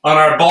 On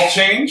our ball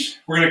change,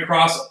 we're going to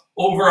cross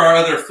over our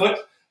other foot.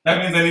 That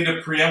means I need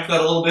to preempt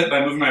that a little bit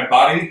by moving my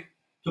body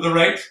to the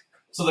right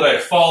so that I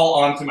fall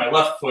onto my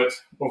left foot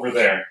over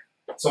there.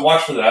 So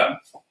watch for that.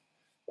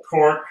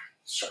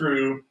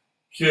 Corkscrew,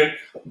 kick,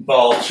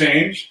 ball,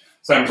 change.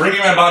 So I'm bringing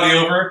my body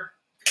over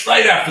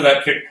right after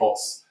that kick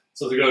pulse.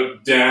 So as I go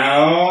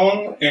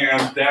down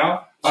and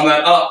down, on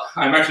that up,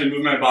 I'm actually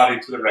moving my body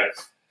to the right.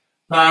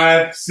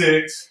 5,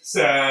 6,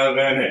 7,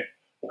 8.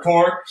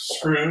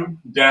 Corkscrew,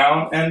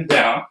 down and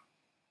down.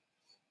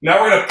 Now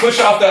we're going to push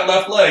off that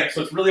left leg,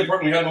 so it's really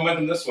important we have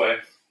momentum this way.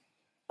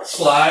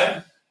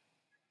 Slide.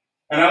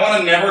 And I want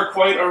to never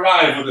quite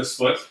arrive with this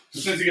foot.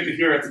 As soon as you get to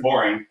here, it's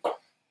boring.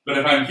 But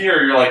if I'm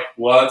here, you're like,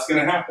 what's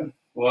going to happen?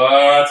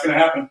 What's going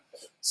to happen?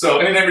 So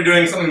anytime you're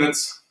doing something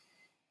that's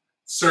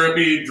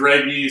syrupy,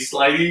 draggy,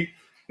 slidey,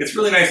 it's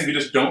really nice if you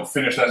just don't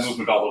finish that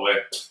movement all the way.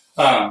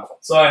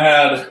 So I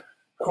had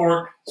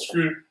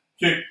corkscrew,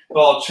 kick,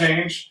 ball,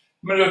 change.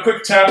 I'm going to do a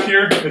quick tap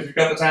here if you've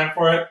got the time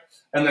for it,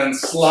 and then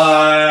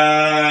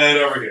slide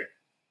over here.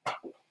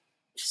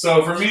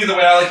 So for me, the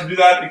way I like to do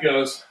that, it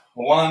goes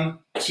 1,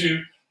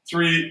 2,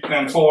 3,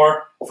 and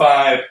 4,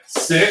 5,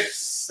 6,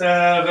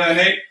 7,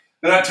 8.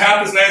 And that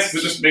tap is nice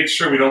because it just makes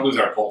sure we don't lose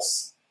our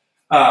pulse.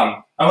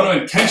 I want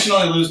to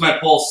intentionally lose my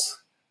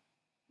pulse,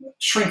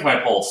 shrink my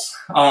pulse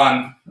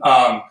on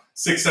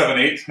 6, 7,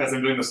 8 as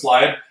I'm doing the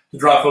slide to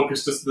draw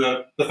focus to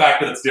the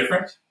fact that it's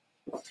different.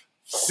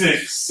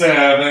 6,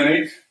 7,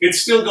 8.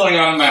 It's still going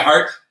on in my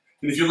heart.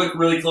 And if you look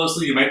really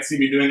closely, you might see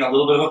me doing a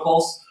little bit of a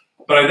pulse.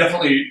 But I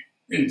definitely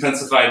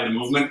intensified the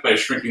movement by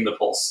shrinking the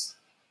pulse.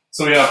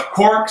 So we have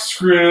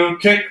corkscrew,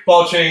 kick,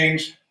 ball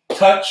change,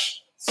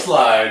 touch,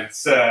 slide,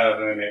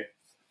 7, 8.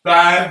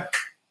 5,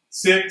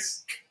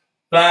 6,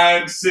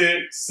 5,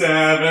 6,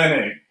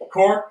 7, 8.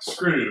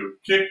 Corkscrew,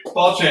 kick,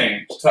 ball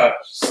change, touch,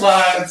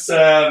 slide,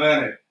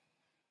 7, 8.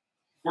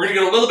 We're going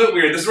to get a little bit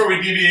weird. This is where we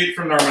deviate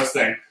from Norma's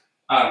thing.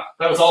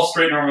 That was all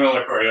straight Norma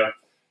Miller choreo.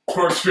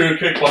 Corkscrew,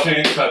 kick, ball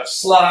change, touch,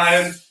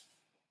 slide.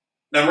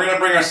 Then we're going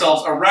to bring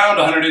ourselves around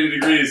 180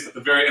 degrees at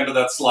the very end of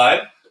that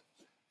slide.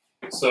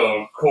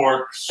 So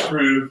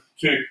corkscrew,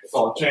 kick,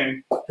 ball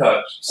change,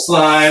 touch,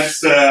 slide,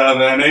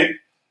 7, 8.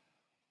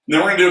 Then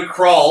we're going to do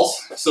crawls.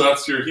 So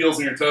that's your heels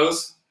and your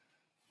toes.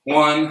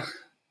 1,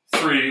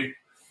 3,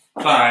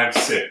 5,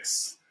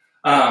 6.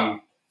 I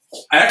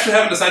actually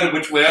haven't decided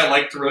which way I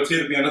like to rotate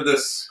at the end of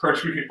this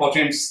corkscrew, kick, ball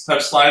change,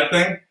 touch, slide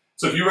thing.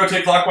 So if you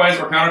rotate clockwise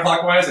or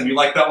counterclockwise and you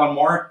like that one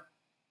more,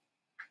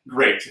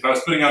 great. If I was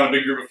putting out a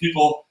big group of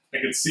people, I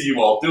could see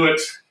you all do it,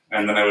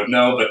 and then I would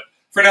know. But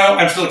for now,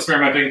 I'm still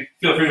experimenting.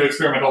 Feel free to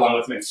experiment along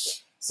with me.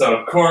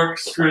 So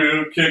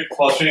corkscrew, kick,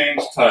 ball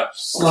change, touch,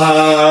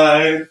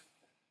 slide,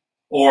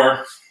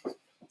 or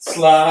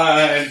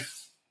slide.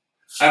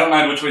 I don't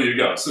mind which way you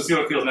go. So see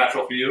what feels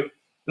natural for you.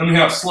 Then we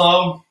have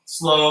slow,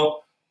 slow,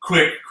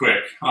 quick,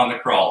 quick on the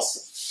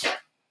crawls.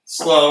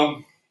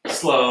 Slow,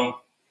 slow,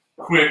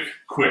 quick,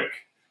 quick.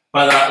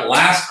 By that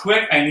last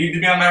quick, I need to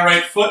be on my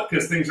right foot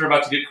because things are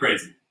about to get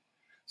crazy.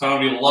 So I'm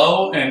going to be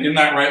low and in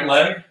that right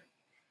leg.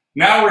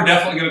 Now we're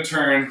definitely going to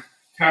turn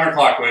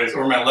counterclockwise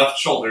over my left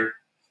shoulder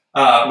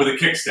with a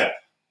kick step.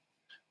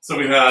 So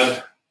we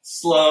had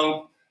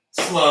slow,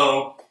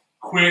 slow,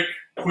 quick,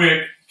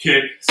 quick,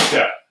 kick,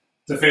 step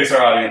to face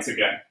our audience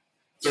again.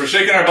 So we're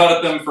shaking our butt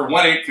at them for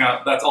 1 8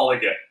 count. That's all they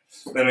get.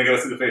 Then they get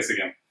us to the face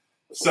again.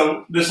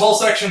 So this whole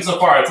section so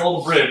far, it's a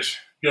little bridge,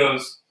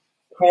 goes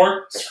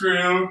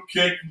corkscrew,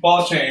 kick,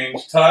 ball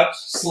change, touch,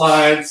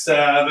 slide,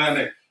 7,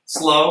 8.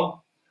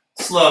 Slow,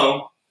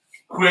 slow,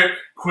 quick,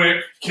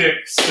 quick,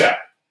 kick, step.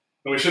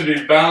 And we should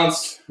be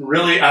balanced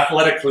really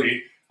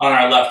athletically on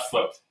our left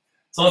foot.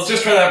 So let's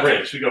just try that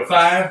bridge. We go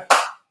 5,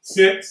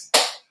 6,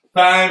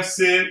 5,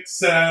 6,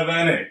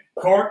 7, 8.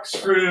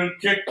 Corkscrew,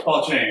 kick,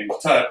 ball change,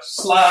 touch,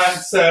 slide,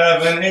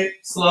 7, 8.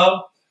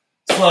 Slow,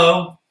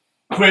 slow,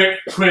 quick,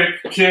 quick,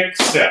 kick,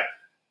 step.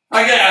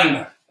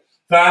 Again.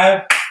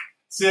 5,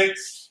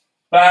 6,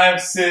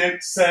 5,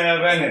 6,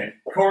 7, 8.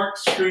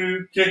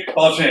 Corkscrew, kick,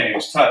 ball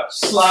change, touch,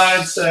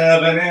 slide,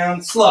 7,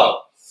 and slow,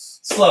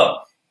 slow,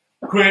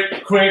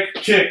 quick, quick,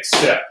 kick,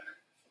 step.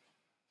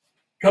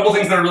 A couple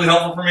things that are really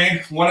helpful for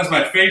me. One is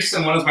my face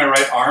and one is my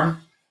right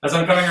arm. As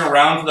I'm coming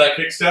around for that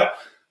kick step,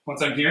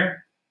 once I'm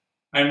here,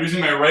 I'm using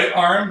my right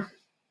arm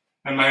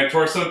and my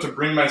torso to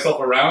bring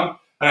myself around,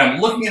 and I'm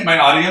looking at my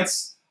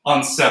audience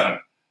on 7,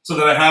 so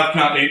that I have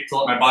count 8 to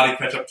let my body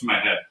catch up to my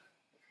head.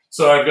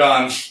 So I've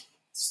gone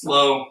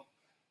slow,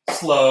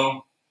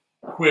 slow,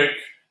 quick,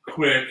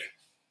 quick,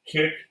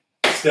 kick,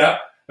 step,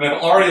 and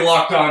I've already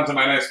locked on to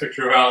my nice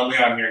picture of Alan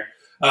Leon here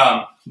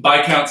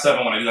by count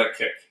 7 when I do that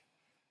kick.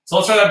 So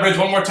let's try that bridge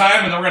one more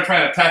time, and then we're going to try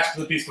and attach it to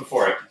the piece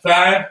before it.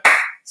 5,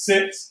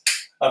 6,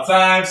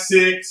 5,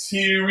 6,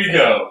 here we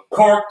go.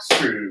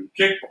 Corkscrew,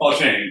 kick, ball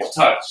change,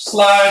 touch,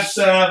 slide,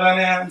 7,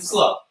 and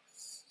slow,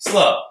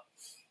 slow,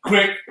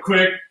 quick,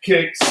 quick,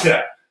 kick,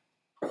 step.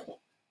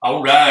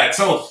 All right,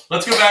 so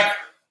let's go back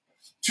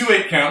 2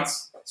 8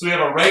 counts. So we have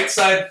a right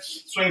side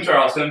swing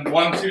Charleston,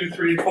 1, 2,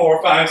 3,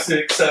 4, 5,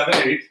 6, 7,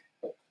 8.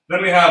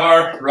 Then we have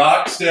our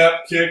rock,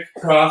 step, kick,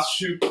 cross,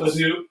 shoot,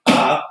 bazoo,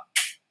 ah.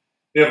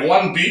 We have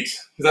 1 beat,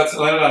 because that's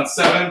landed on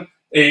 7,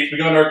 8. We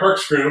go into our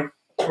corkscrew,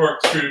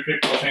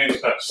 kick, ball change,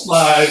 touch,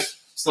 slide,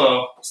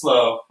 slow,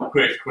 slow,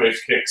 quick, quick,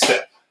 kick,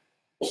 step.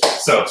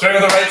 So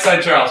starting with the right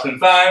side Charleston,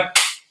 5,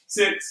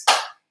 6,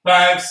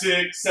 5,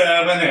 6,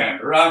 7,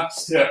 and rock,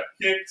 step,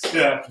 kick,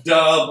 step,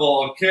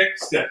 double, kick,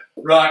 step,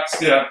 rock,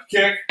 step,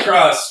 kick,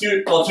 cross,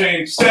 scoot, ball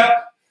change,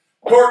 step,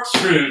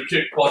 corkscrew,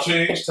 kick, ball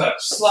change, touch,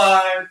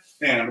 slide,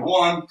 and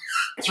 1,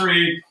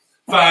 3,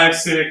 5,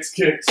 6,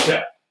 kick,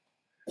 step.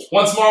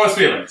 Once more with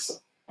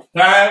feelings.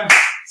 5,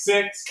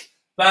 6,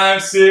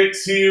 5,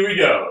 6, here we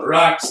go.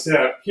 Rock,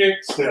 step,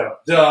 kick,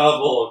 step,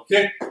 double,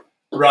 kick,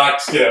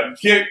 rock, step,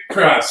 kick,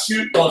 cross,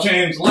 shoot, ball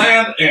change,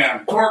 land,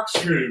 and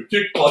corkscrew,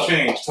 kick, ball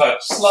change,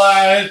 touch,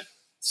 slide,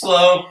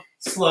 slow,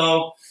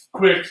 slow,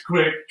 quick,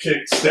 quick,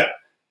 kick, step.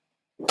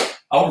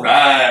 All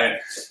right.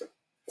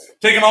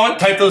 Take a moment,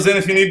 type those in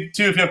if you need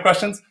to, if you have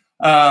questions.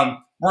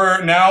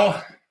 We're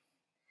now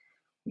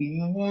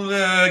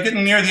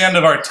getting near the end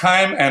of our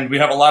time, and we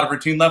have a lot of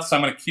routine left, so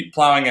I'm going to keep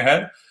plowing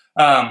ahead.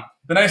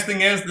 The nice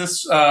thing is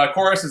this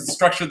chorus is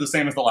structured the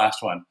same as the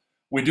last one.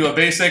 We do a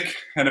basic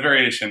and a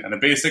variation, and a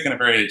basic and a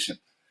variation.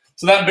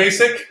 So that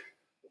basic,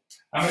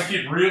 I'm going to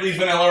keep really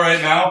vanilla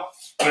right now,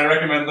 but I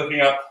recommend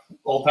looking up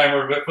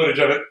old-timer footage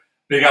of it.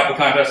 Big Apple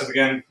Contest is,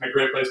 again, a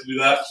great place to do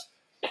that.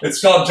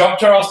 It's called Jump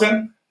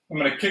Charleston. I'm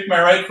going to kick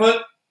my right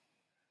foot.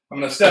 I'm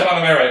going to step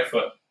onto my right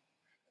foot.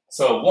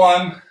 So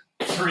 1,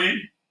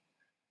 3.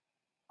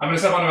 I'm going to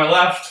step onto my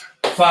left.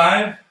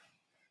 5.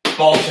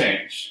 Ball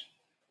change.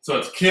 So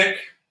it's kick,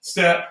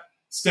 step,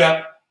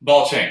 step,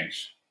 ball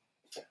change.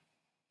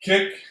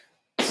 Kick,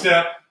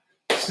 step,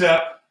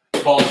 step,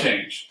 ball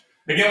change.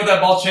 Again, with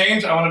that ball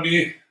change, I want to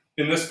be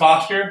in this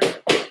posture.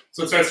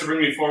 So it starts to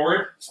bring me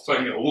forward. So I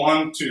can go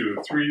 1,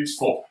 2, 3,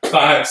 4,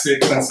 5,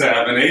 6, and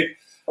 7, 8.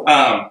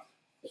 I'm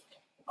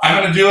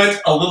going to do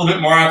it a little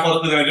bit more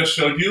athletically than I just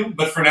showed you.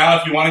 But for now,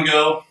 if you want to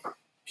go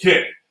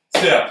kick,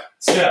 step,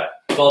 step,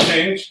 ball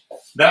change,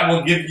 that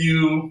will give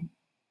you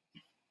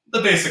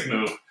the basic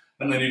move.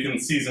 And then you can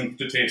season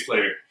to taste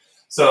later.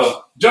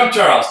 So Jump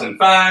Charleston,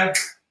 5,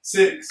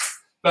 6,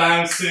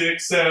 5,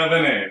 6,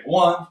 7, 8.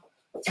 1,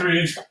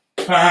 3,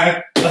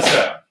 5, let's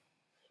go.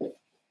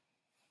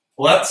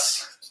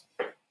 Let's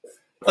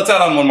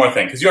add on one more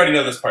thing, because you already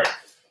know this part.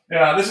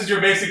 Yeah, this is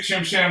your basic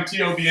Shim Sham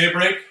TOBA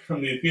break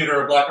from the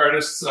Theater of Black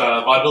Artists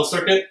vaudeville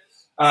circuit.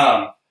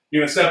 You're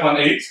going to step on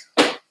 8.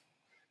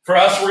 For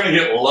us, we're going to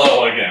get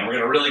low again. We're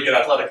going to really get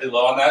athletically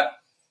low on that.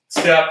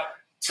 Step,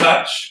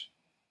 touch,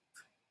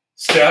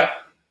 step,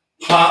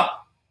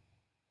 hop,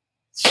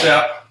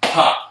 step,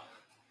 hop.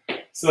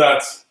 So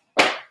that's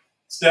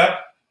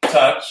step,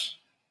 touch,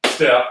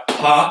 step,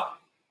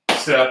 hop,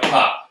 step,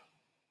 hop.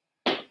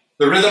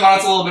 The rhythm on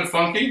it's a little bit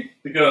funky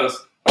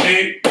because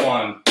 8,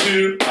 1,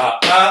 2, ah,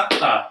 ah,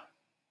 ah.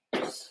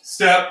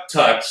 Step,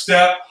 touch,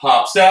 step,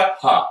 hop,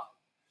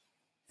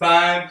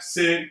 5,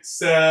 6,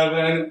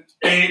 7,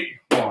 8,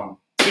 1,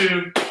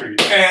 2, 3,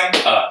 and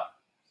up.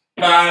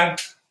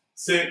 5,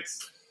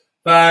 6,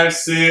 5,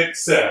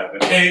 6,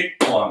 7, 8,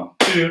 1,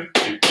 2,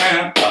 3,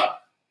 and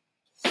up.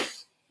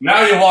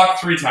 Now you walk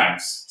 3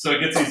 times, so it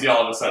gets easy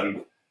all of a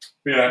sudden.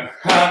 We got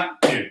ha,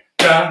 you,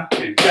 da,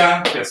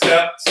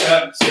 step,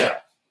 step,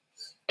 step.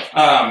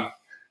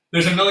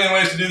 There's a million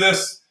ways to do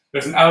this.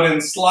 There's an out-in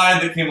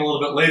slide that came a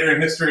little bit later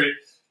in history.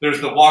 There's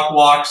the walk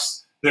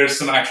walks. There's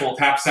some actual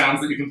tap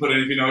sounds that you can put in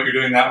if you know what you're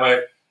doing that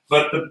way.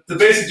 But the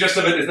basic gist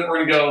of it is that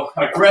we're going to go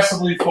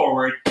aggressively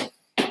forward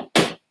and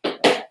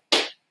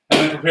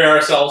then prepare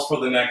ourselves for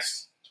the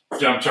next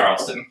jump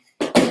Charleston.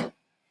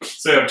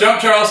 So you have jump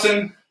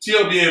Charleston,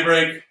 TOBA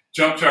break,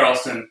 jump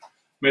Charleston.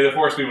 May the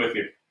force be with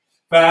you.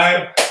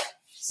 5,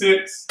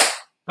 6,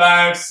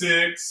 5,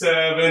 6,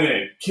 7,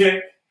 8.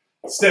 Kick,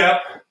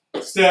 step,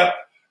 step,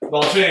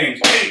 ball change.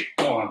 8,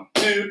 1,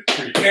 2,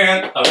 3,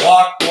 and a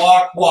walk,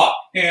 walk, walk,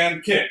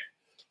 and kick,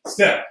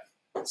 step,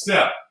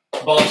 step,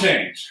 ball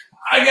change.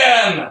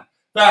 Again.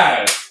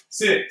 5,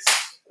 6,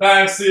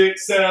 5,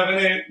 6, 7,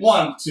 8.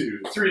 1,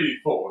 2, 3,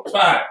 4,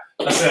 5,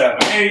 7,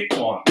 8.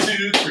 1,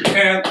 2, 3,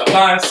 and a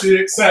 5,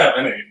 6,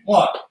 7, 8.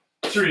 1,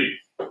 3,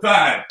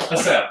 5,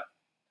 7.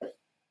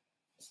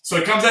 So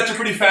it comes at you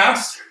pretty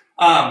fast.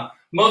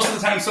 Most of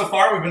the time so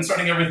far, we've been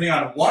starting everything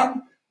on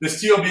 1.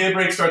 This TOBA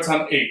break starts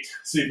on 8.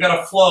 So you've got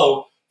to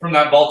flow from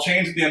that ball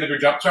change at the end of your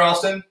jump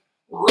Charleston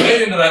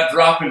right into that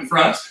drop in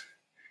front.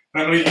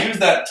 And I'm going to use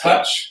that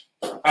touch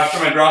after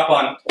my drop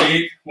on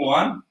 8,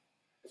 1.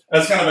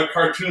 That's kind of a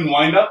cartoon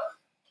windup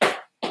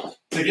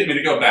to get me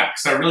to go back.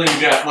 So I really need to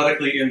be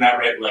athletically in that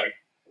right leg.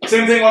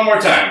 Same thing one more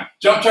time.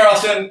 Jump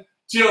Charleston,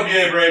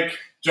 TOBA break,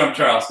 jump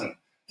Charleston.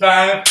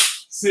 5,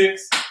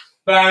 6,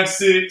 5,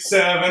 6,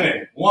 7,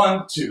 8.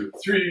 1, 2,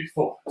 3,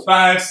 4,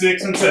 5,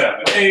 6, and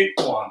 7. 8,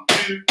 1,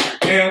 2, 3,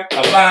 and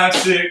a 5,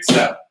 6,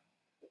 7.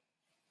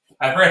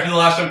 I forgot to do the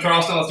last jump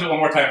Charleston. Let's do it one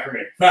more time for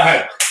me.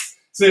 5,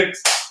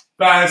 6,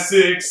 5,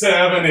 6,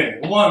 7,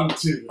 8. 1,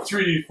 2,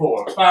 3,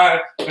 4, 5,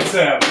 and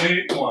 7,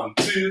 8. 1,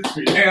 2,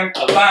 3, and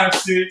a 5,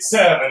 6,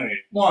 7, 8.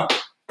 1,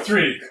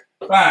 3,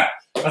 5,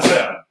 a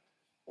 7.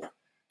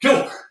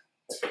 Cool.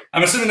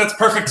 I'm assuming that's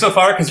perfect so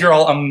far because you're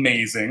all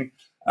amazing.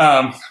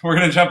 We're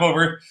going to jump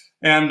over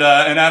and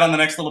add on the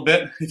next little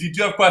bit. If you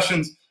do have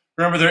questions,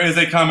 remember there is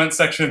a comment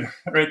section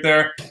right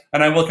there,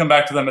 and I will come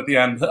back to them at the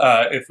end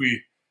if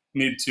we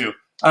need to.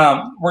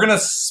 We're going to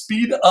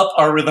speed up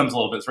our rhythms a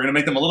little bit. So we're going to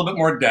make them a little bit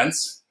more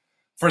dense.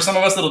 For some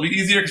of us, it'll be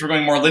easier because we're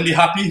going more Lindy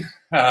Hoppy.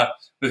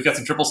 We've got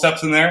some triple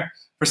steps in there.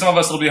 For some of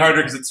us, it'll be harder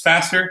because it's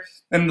faster.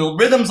 And the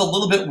rhythm's a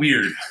little bit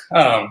weird.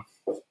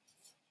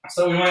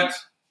 So we went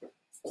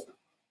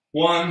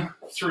 1,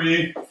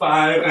 3,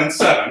 5, and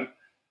 7.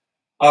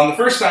 The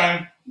first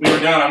time, we were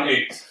down on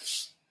 8.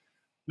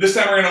 This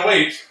time, we're going to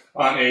wait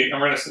on 8, and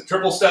we're going to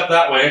triple step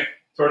that way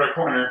toward our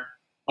corner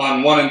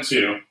on 1 and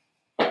 2.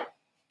 And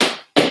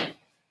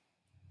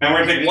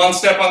we're going to take 1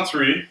 step on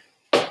 3.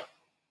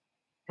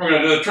 We're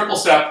going to do a triple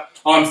step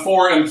on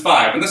 4 and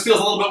 5. And this feels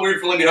a little bit weird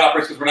for Lindy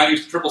Hoppers because we're not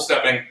used to triple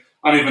stepping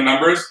on even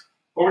numbers.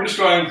 But we're just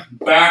going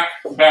back,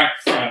 back,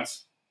 front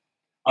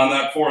on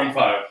that 4 and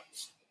 5.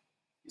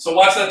 So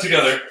watch that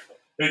together.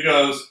 It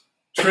goes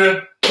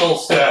triple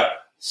step,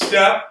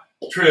 step,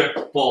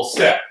 triple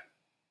step.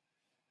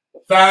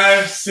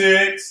 5,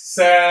 6,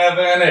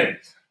 7, 8.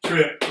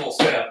 Triple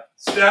step,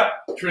 step,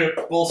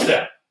 triple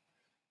step.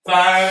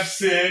 5,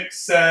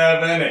 6,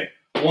 7, 8.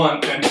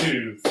 1 and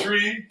 2,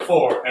 3,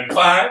 4, and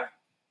 5.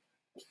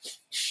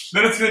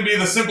 Then it's going to be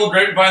the simple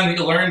grapevine that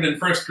you learned in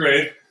first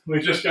grade.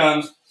 We've just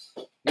gone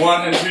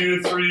 1 and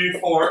 2, 3,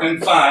 4,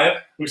 and 5.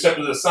 We step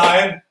to the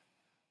side,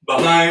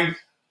 behind,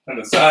 and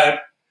the side,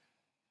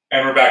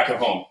 and we're back to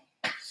home.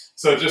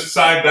 So just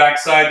side, back,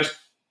 side, just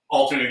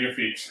alternating your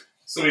feet.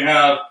 So we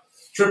have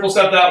triple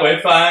step that way,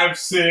 5,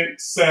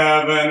 6,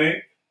 7,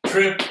 8.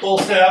 Triple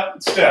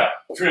step, step,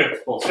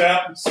 triple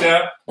step,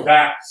 step,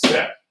 back,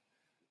 step.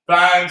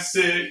 5,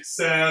 6,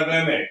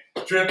 7,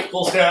 8.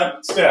 Triple step,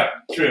 step,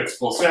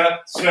 triple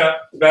step, step,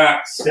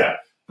 back, step.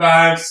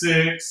 5,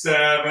 6,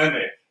 7,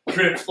 8.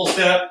 Triple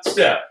step,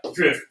 step,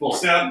 triple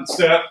step,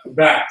 step,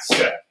 back,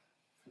 step.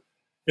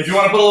 If you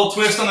want to put a little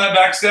twist on that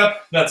back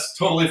step, that's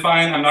totally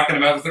fine. I'm not going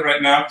to mess with it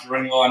right now because we're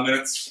running low on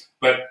minutes,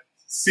 but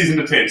season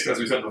to taste, as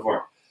we said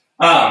before.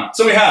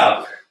 So we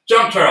have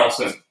jump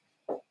Charleston,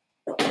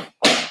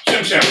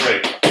 shim sham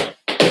break,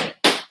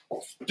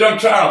 jump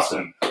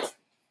Charleston,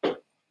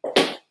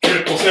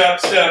 triple step,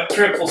 step,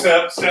 triple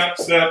step, step,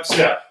 step,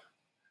 step.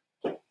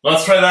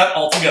 Let's try that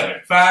all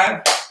together.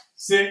 5,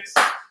 6,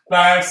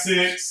 5,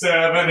 6,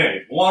 7,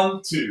 8.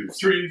 1, 2,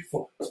 3,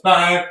 4,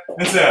 5,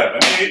 and 7,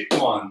 8.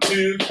 1,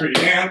 2, 3,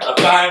 and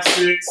a 5,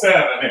 6,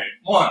 7, 8.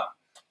 1,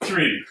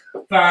 3,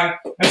 5,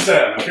 and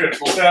 7.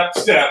 Triple step,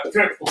 step,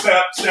 triple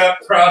step, step,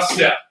 cross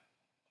step.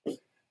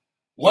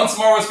 Once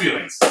more with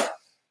feelings.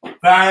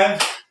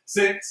 5,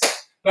 6,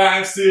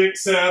 5,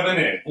 6, 7,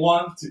 8.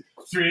 1, 2,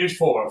 3,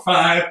 4,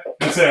 5,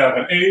 and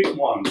 7, 8.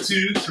 1,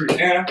 2, 3,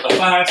 and a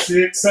 5,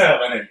 6,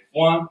 7, 8.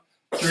 1,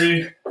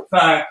 3,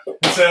 5,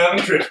 and 7.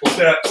 Triple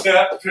step,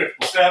 step,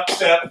 triple step,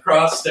 step,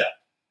 cross step.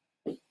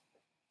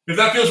 If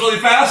that feels really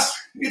fast,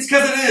 it's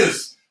because it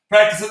is.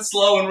 Practice it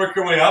slow and work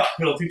your way up.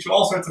 It'll teach you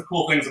all sorts of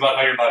cool things about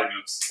how your body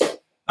moves.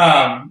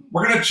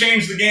 We're going to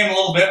change the game a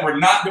little bit. We're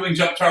not doing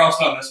jump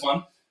Charleston on this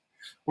one.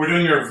 We're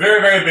doing your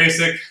very, very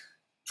basic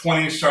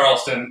 20s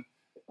Charleston.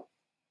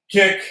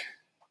 Kick,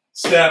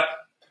 step,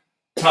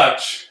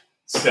 touch,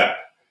 step.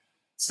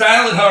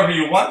 Style it however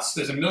you want.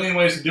 There's a million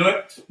ways to do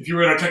it. If you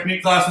were in our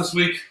technique class this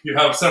week, you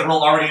have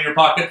several already in your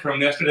pocket from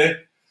yesterday.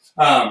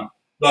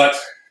 But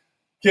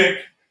kick,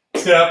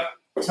 step,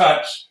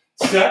 touch,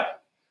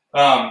 step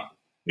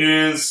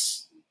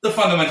is the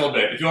fundamental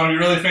bit. If you want to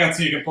be really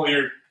fancy, you can pull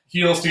your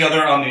heels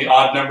together on the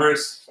odd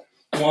numbers.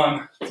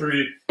 1,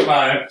 3,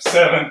 5,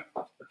 7,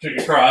 or kick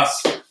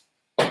across.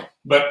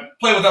 But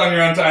play with that on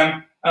your own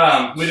time.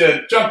 We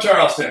did jump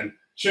Charleston,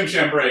 shim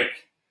sham break,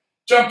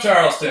 jump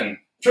Charleston,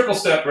 triple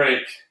step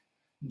break,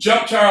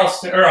 jump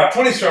Charleston, or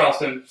 20s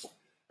Charleston,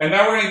 and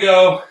now we're going to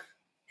go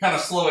kind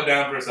of slow it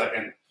down for a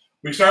second.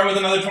 We start with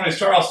another 20s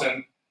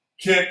Charleston,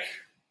 kick,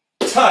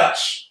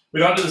 touch. We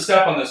don't do the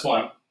step on this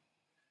one.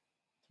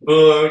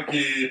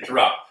 Boogie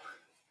drop.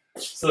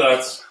 So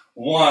that's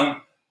 1,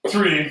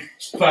 3,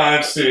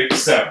 5, 6,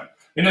 7.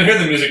 You know, here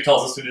the music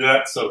tells us to do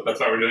that, so that's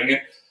why we're doing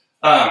it.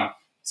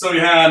 So we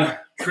had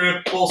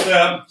triple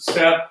step,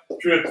 step,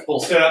 triple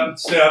step,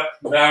 step,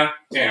 back,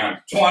 and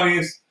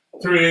 20s,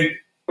 3,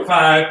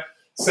 5,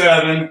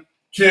 7,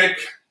 kick,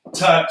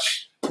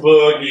 touch,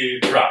 boogie,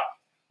 drop.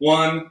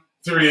 1,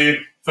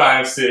 3,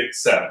 5,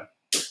 6, 7.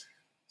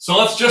 So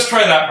let's just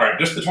try that part,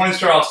 just the 20s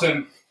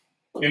Charleston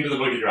into the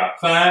boogie drop.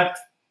 5,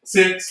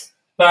 6,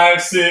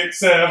 5, 6,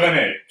 7,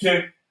 8.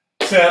 Kick,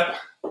 step,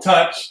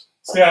 touch,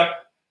 step,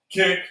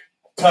 kick,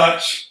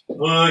 touch,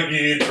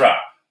 boogie,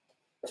 drop.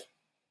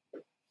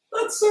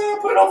 Let's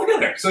put it all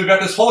together. So we've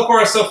got this whole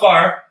chorus so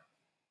far.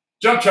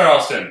 Jump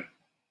Charleston,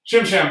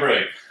 shim sham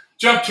break,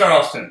 jump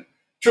Charleston,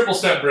 triple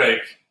step break,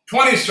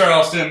 20s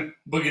Charleston,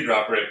 boogie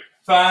drop break.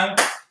 5,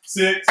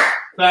 6,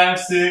 5,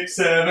 6,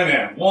 7,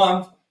 and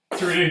 1,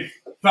 3,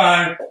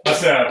 5,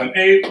 7,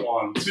 8,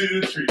 1,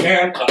 2, 3,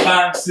 and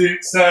 5,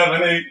 6,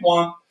 7, 8,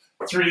 1,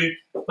 3,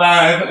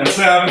 5, and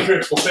 7,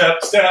 triple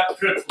step, step,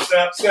 triple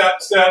step,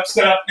 step, step,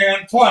 step,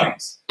 and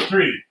 20s.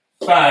 3,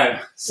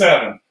 5,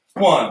 7,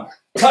 1,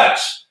 touch,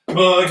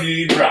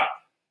 boogie drop.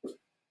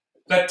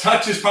 That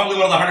touch is probably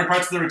one of the harder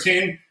parts of the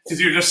routine because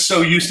you're just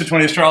so used to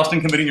 20s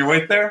Charleston committing your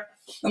weight there.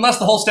 Unless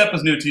the whole step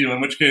is new to you,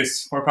 in which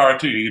case, more power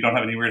to you. You don't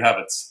have any weird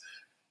habits.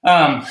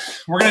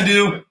 We're going to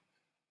do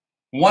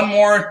one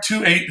more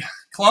 2-8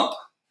 clump,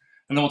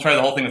 and then we'll try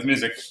the whole thing with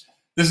music.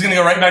 This is going to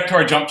go right back to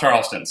our jump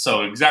Charleston.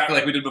 So exactly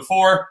like we did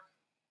before,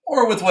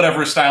 or with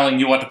whatever styling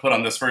you want to put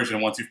on this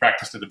version once you've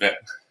practiced it a bit.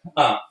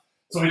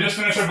 So we just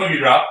finished our boogie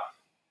drop.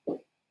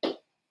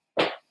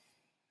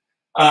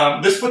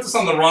 This puts us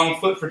on the wrong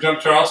foot for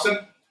jump Charleston.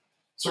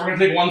 So we're going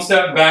to take one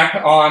step back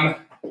on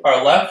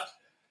our left.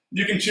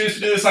 You can choose to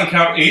do this on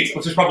count 8,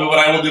 which is probably what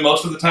I will do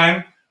most of the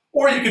time.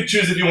 Or you could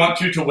choose, if you want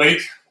to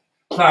wait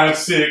 5,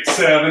 6,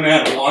 7,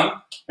 and 1,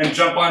 and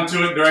jump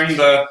onto it during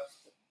the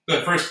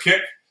first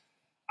kick.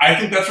 I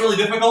think that's really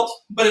difficult,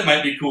 but it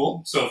might be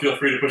cool. So feel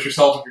free to push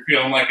yourself if you're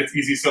feeling like it's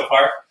easy so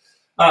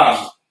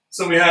far.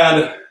 So we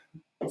had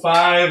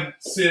 5,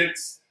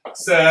 6,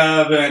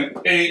 7,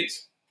 8,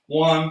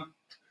 1,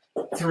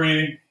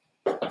 3,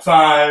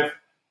 5,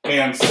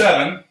 and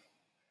 7.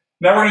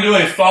 Now we're going to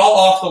do a fall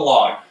off the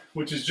log,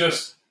 which is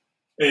just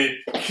a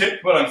kick,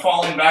 but I'm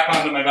falling back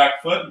onto my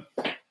back foot.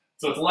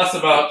 So it's less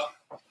about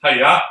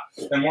hi-ya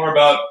and more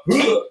about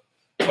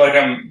like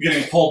I'm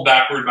getting pulled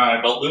backward by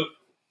my belt loop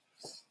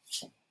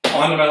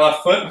onto my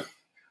left foot.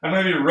 I'm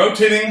going to be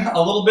rotating a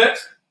little bit.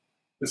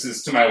 This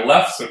is to my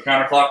left, so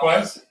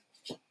counterclockwise.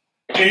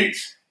 8,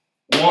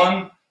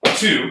 1,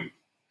 2.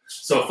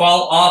 So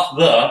fall off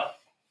the.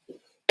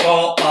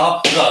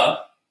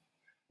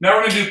 Now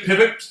we're going to do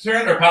pivot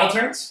turn or paddle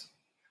turns.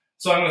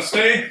 So I'm going to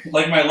stay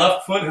like my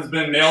left foot has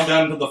been nailed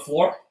down to the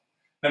floor,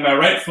 and my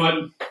right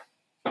foot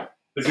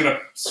is going to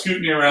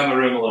scoot me around the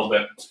room a little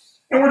bit.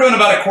 And we're doing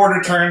about a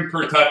quarter turn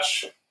per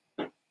touch.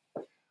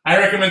 I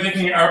recommend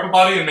taking your upper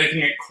body and making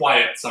it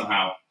quiet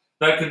somehow.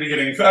 That could be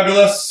getting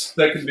fabulous.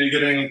 That could be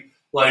getting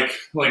like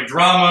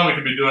drama. We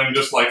could be doing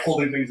just like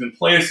holding things in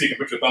place. You can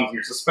put your thumbs in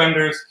your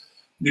suspenders.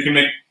 You can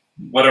make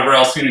whatever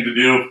else you need to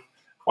do.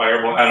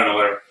 Choir, I don't know,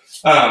 whatever.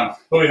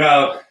 But we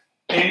have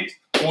 8,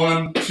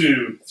 1,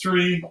 2,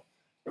 3,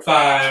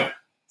 5,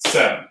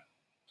 7.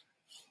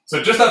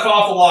 So just that fall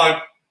off the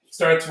log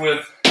starts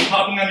with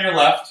hopping on your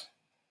left,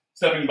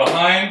 stepping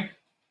behind,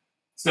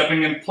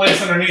 stepping in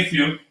place underneath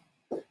you,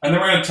 and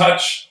then we're going to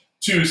touch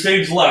to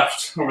stage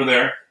left over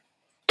there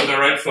with our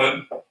right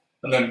foot,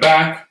 and then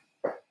back,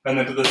 and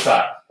then to the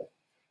side.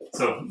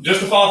 So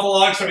just the fall off the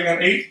log starting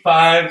on 8,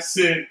 5,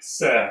 6,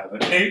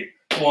 7, 8,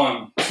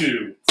 1,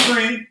 2,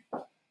 3,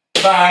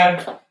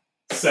 5,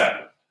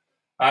 7.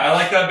 I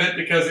like that bit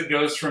because it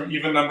goes from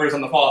even numbers on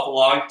the fall off the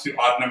log to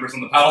odd numbers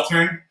on the paddle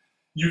turn.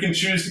 You can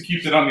choose to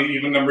keep it on the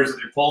even numbers of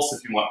your pulse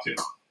if you want to.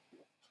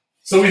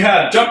 So we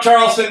had jump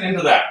Charleston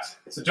into that.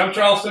 So jump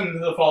Charleston into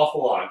the fall off the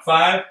log.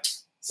 5,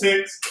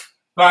 6,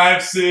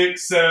 5,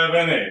 6,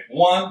 7, 8.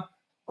 1,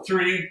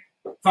 3,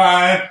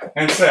 5,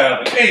 and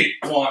 7. 8.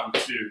 1,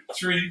 2,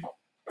 3,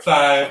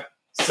 5,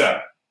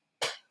 7.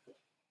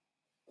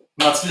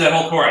 Let's do that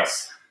whole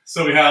chorus.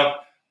 So we have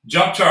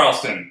jump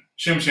Charleston,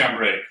 shim sham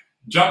break,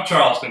 jump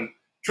Charleston,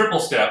 triple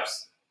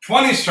steps,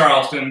 20s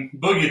Charleston,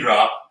 boogie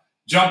drop,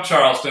 jump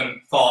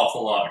Charleston, fall off the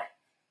log.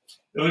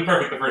 It'll be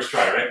perfect the first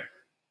try, right?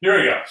 Here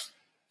we go.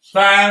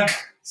 5,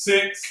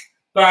 6,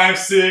 5,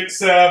 6,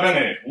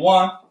 7, 8.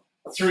 1,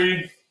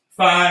 3,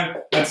 5,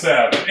 and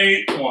 7,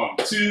 8. 1,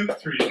 2,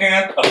 3,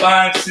 and a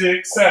 5,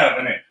 6,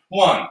 7, 8.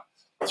 1,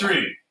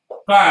 3,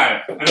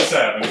 5, and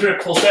 7.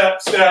 Triple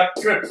step, step,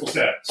 triple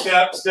step,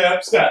 step,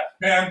 step, step,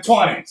 and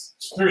 20s.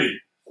 3,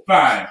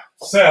 5,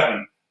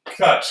 7,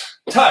 touch,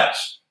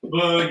 touch,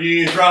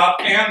 boogie, drop,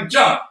 and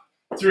jump.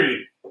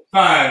 3,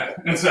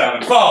 5, and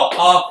 7. Fall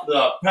off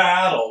the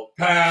paddle,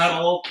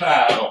 paddle,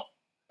 paddle.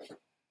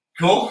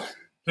 Cool?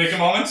 Take a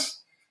moment.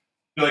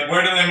 You're like,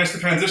 where did I miss the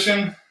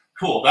transition?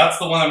 Cool, that's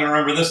the one I'm gonna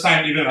remember this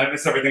time, even if I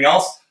miss everything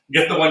else.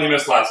 Get the one you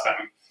missed last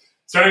time.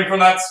 Starting from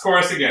that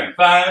chorus again.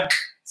 5,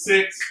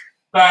 6,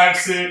 5,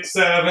 6,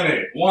 7,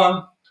 8.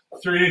 1,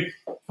 3,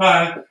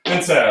 5,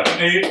 and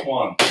 7, 8.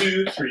 1,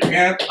 2, 3,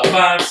 and a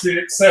 5,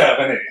 6,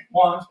 7, 8.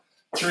 1,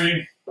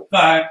 3,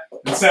 5,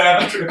 and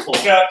 7. Triple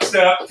step,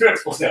 step,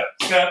 triple step,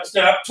 step,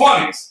 step.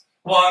 20s.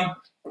 1,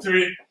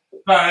 3,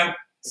 5,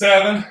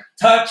 7.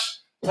 Touch,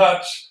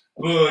 touch,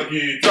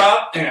 boogie,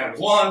 drop, and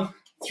 1,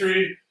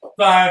 3,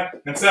 5,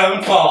 and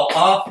 7. Fall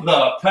off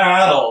the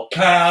paddle,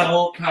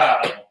 paddle,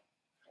 paddle.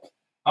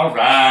 All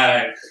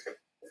right.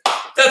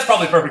 That's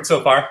probably perfect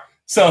so far.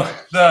 So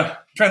the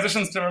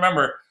transitions to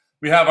remember,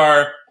 we have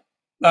our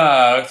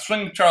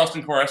swing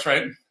Charleston chorus,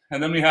 right?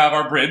 And then we have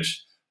our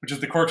bridge, which is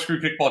the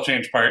corkscrew kickball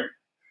change part.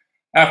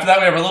 After that,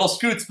 we have our little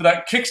scoots, but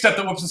that kick step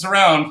that whips us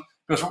around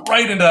goes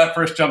right into that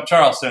first jump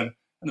Charleston. And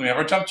then we have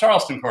our jump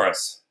Charleston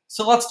chorus.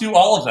 So let's do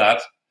all of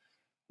that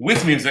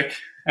with music,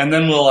 and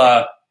then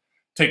we'll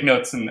take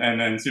notes and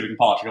see if we can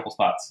polish a couple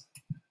spots.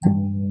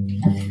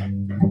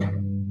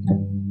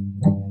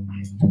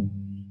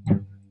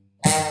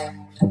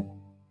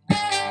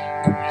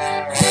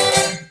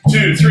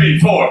 2, 3,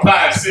 4,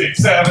 5, 6,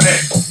 7,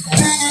 8.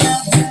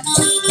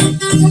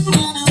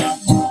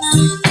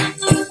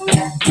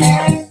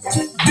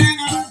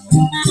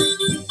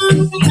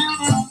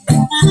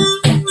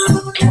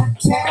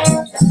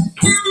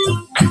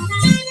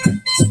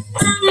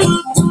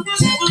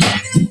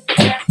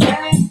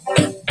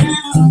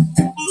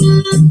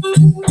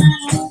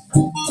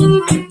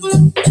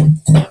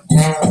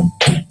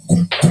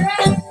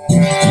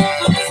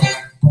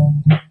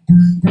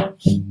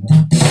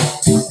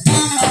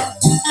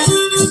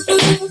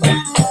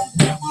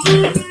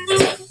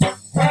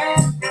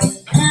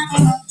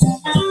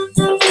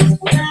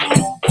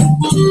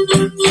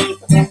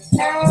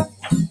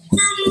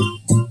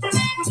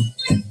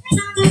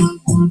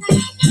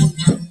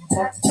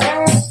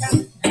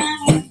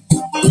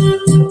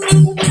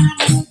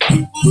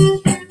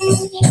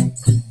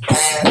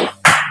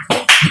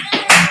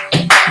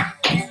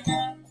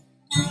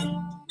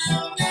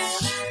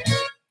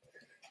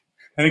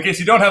 And in case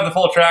you don't have the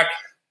full track,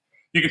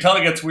 you can tell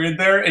it gets weird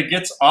there. It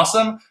gets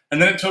awesome,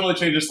 and then it totally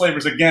changes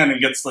flavors again and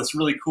gets this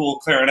really cool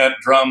clarinet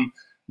drum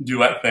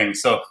duet thing.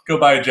 So go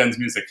buy Jen's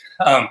music.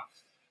 Cool,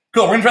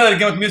 we're gonna try that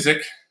again with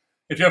music.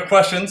 If you have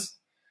questions,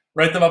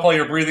 write them up while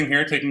you're breathing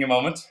here, taking a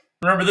moment.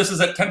 Remember, this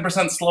is at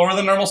 10% slower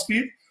than normal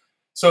speed.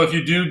 So if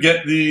you do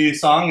get the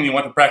song and you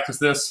want to practice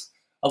this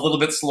a little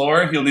bit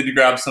slower, you'll need to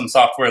grab some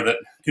software that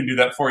can do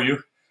that for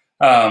you.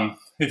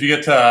 If you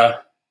get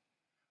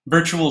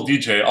Virtual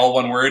DJ, all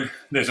one word,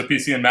 there's a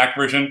PC and Mac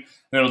version, and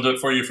it'll do it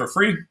for you for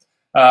free.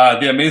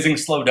 The Amazing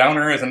Slow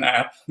Downer is an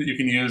app that you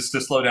can use to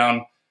slow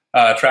down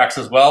tracks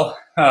as well.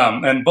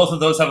 And both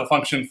of those have a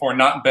function for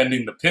not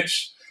bending the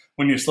pitch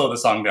when you slow the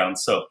song down.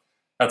 So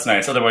that's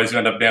nice. Otherwise, you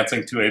end up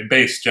dancing to a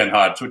bass Jen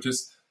Hodge, which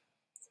is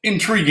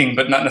intriguing,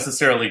 but not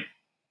necessarily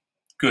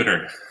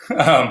gooder.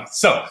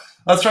 So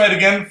let's try it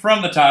again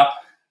from the top.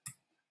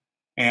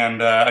 And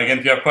again,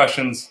 if you have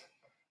questions,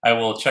 I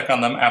will check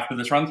on them after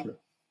this run through.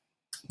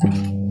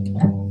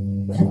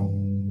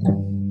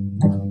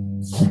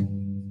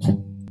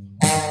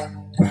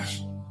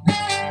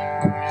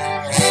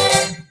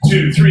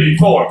 2, 3,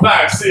 4,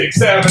 5, 6,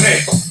 7,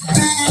 8.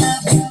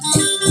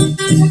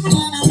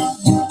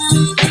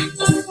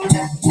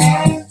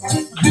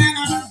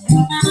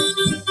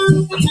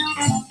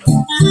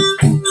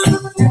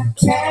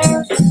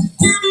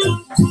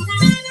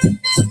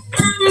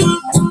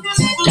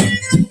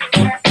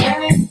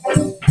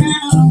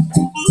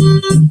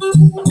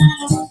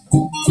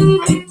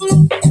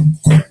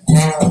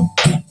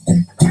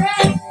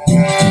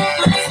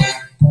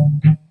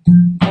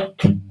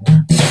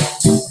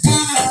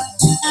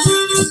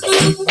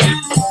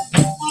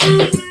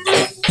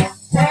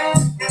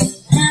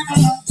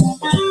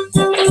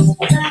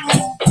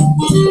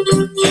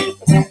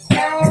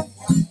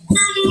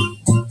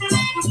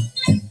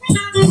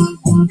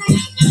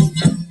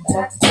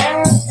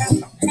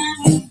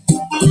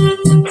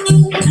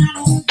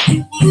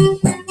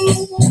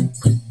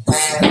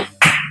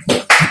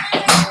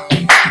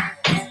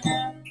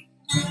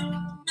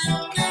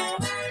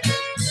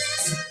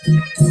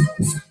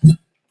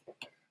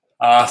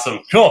 Awesome,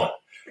 cool.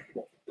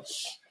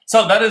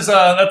 So that's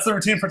the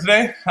routine for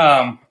today.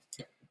 My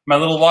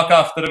little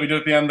walk-off that we do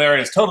at the end there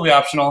is totally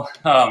optional.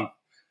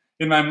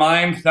 In my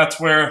mind, that's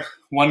where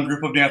one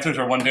group of dancers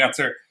or one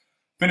dancer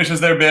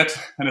finishes their bit,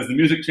 and as the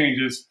music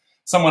changes,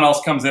 someone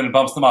else comes in and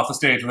bumps them off the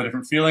stage with a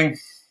different feeling.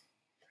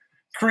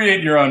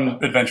 Create your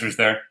own adventures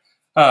there.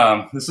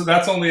 So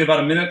that's only about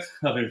a minute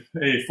of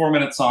a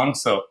 4-minute song,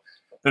 so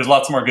there's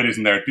lots more goodies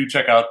in there. Do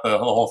check out the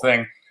whole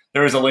thing.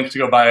 There is a link to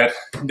go buy it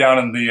down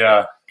in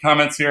the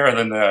comments here, or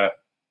in the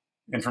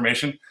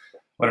information,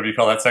 whatever you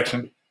call that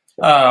section.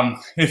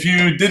 If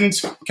you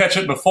didn't catch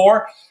it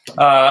before,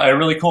 a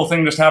really cool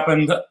thing just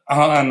happened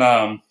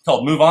on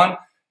called Move On.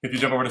 If you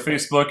jump over to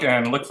Facebook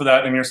and look for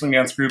that in your swing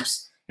dance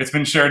groups, it's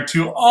been shared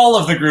to all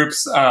of the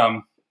groups,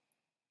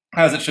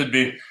 as it should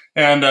be.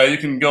 And you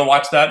can go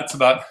watch that. It's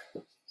about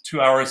 2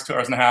 hours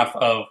and a half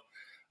of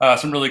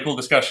some really cool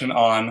discussion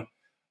on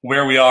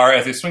where we are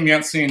as a swing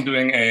dance scene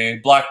doing a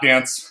block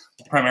dance,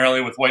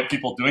 primarily with white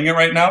people doing it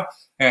right now,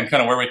 and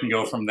kind of where we can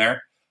go from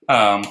there.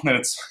 And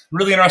it's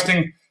really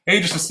interesting,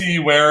 just to see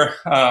where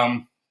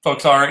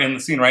folks are in the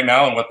scene right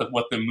now and what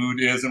the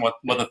mood is and what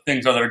the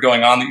things are that are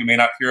going on that you may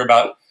not hear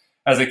about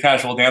as a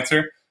casual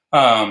dancer.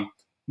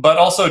 But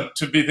also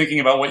to be thinking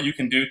about what you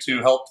can do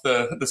to help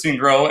the scene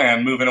grow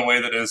and move in a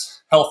way that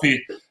is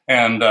healthy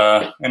and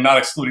not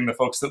excluding the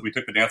folks that we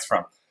took the dance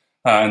from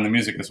and the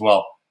music as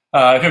well.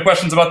 If you have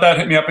questions about that,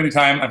 hit me up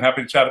anytime. I'm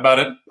happy to chat about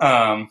it.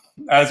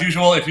 As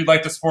usual, if you'd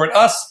like to support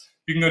us,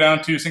 you can go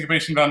down to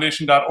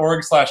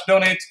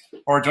syncopationfoundation.org/donate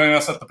or join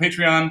us at the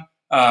Patreon.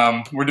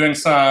 We're doing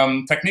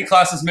some technique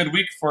classes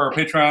midweek for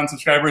Patreon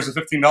subscribers of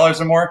 $15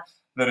 or more.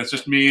 That is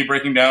just me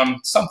breaking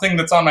down something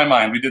that's on my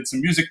mind. We did some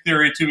music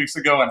theory 2 weeks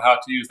ago and how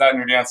to use that in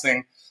your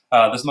dancing.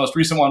 This most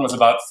recent one was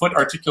about foot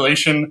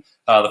articulation.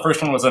 The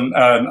first one was an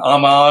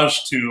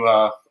homage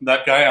to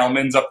that guy, Al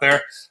Min's up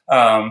there,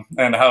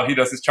 and how he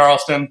does his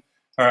Charleston.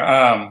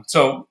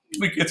 So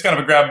it's kind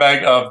of a grab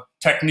bag of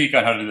technique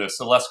on how to do this.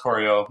 So less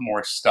choreo,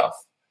 more stuff.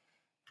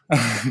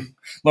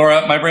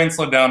 Laura, my brain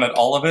slowed down at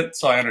all of it,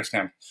 so I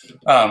understand.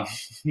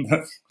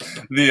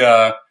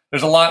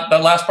 There's a lot.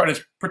 That last part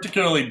is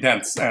particularly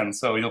dense, and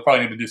so you'll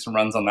probably need to do some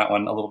runs on that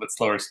one, a little bit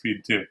slower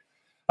speed too.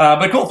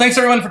 But cool, thanks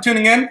everyone for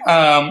tuning in.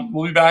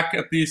 We'll be back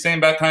at the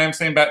same bat time,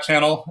 same bat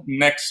channel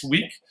next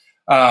week.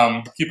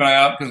 Keep an eye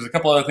out because there's a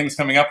couple other things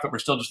coming up that we're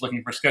still just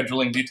looking for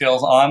scheduling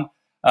details on.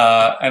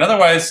 And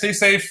otherwise, stay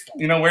safe,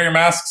 wear your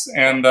masks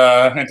and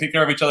take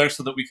care of each other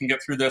so that we can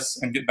get through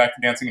this and get back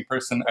to dancing in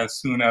person as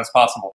soon as possible.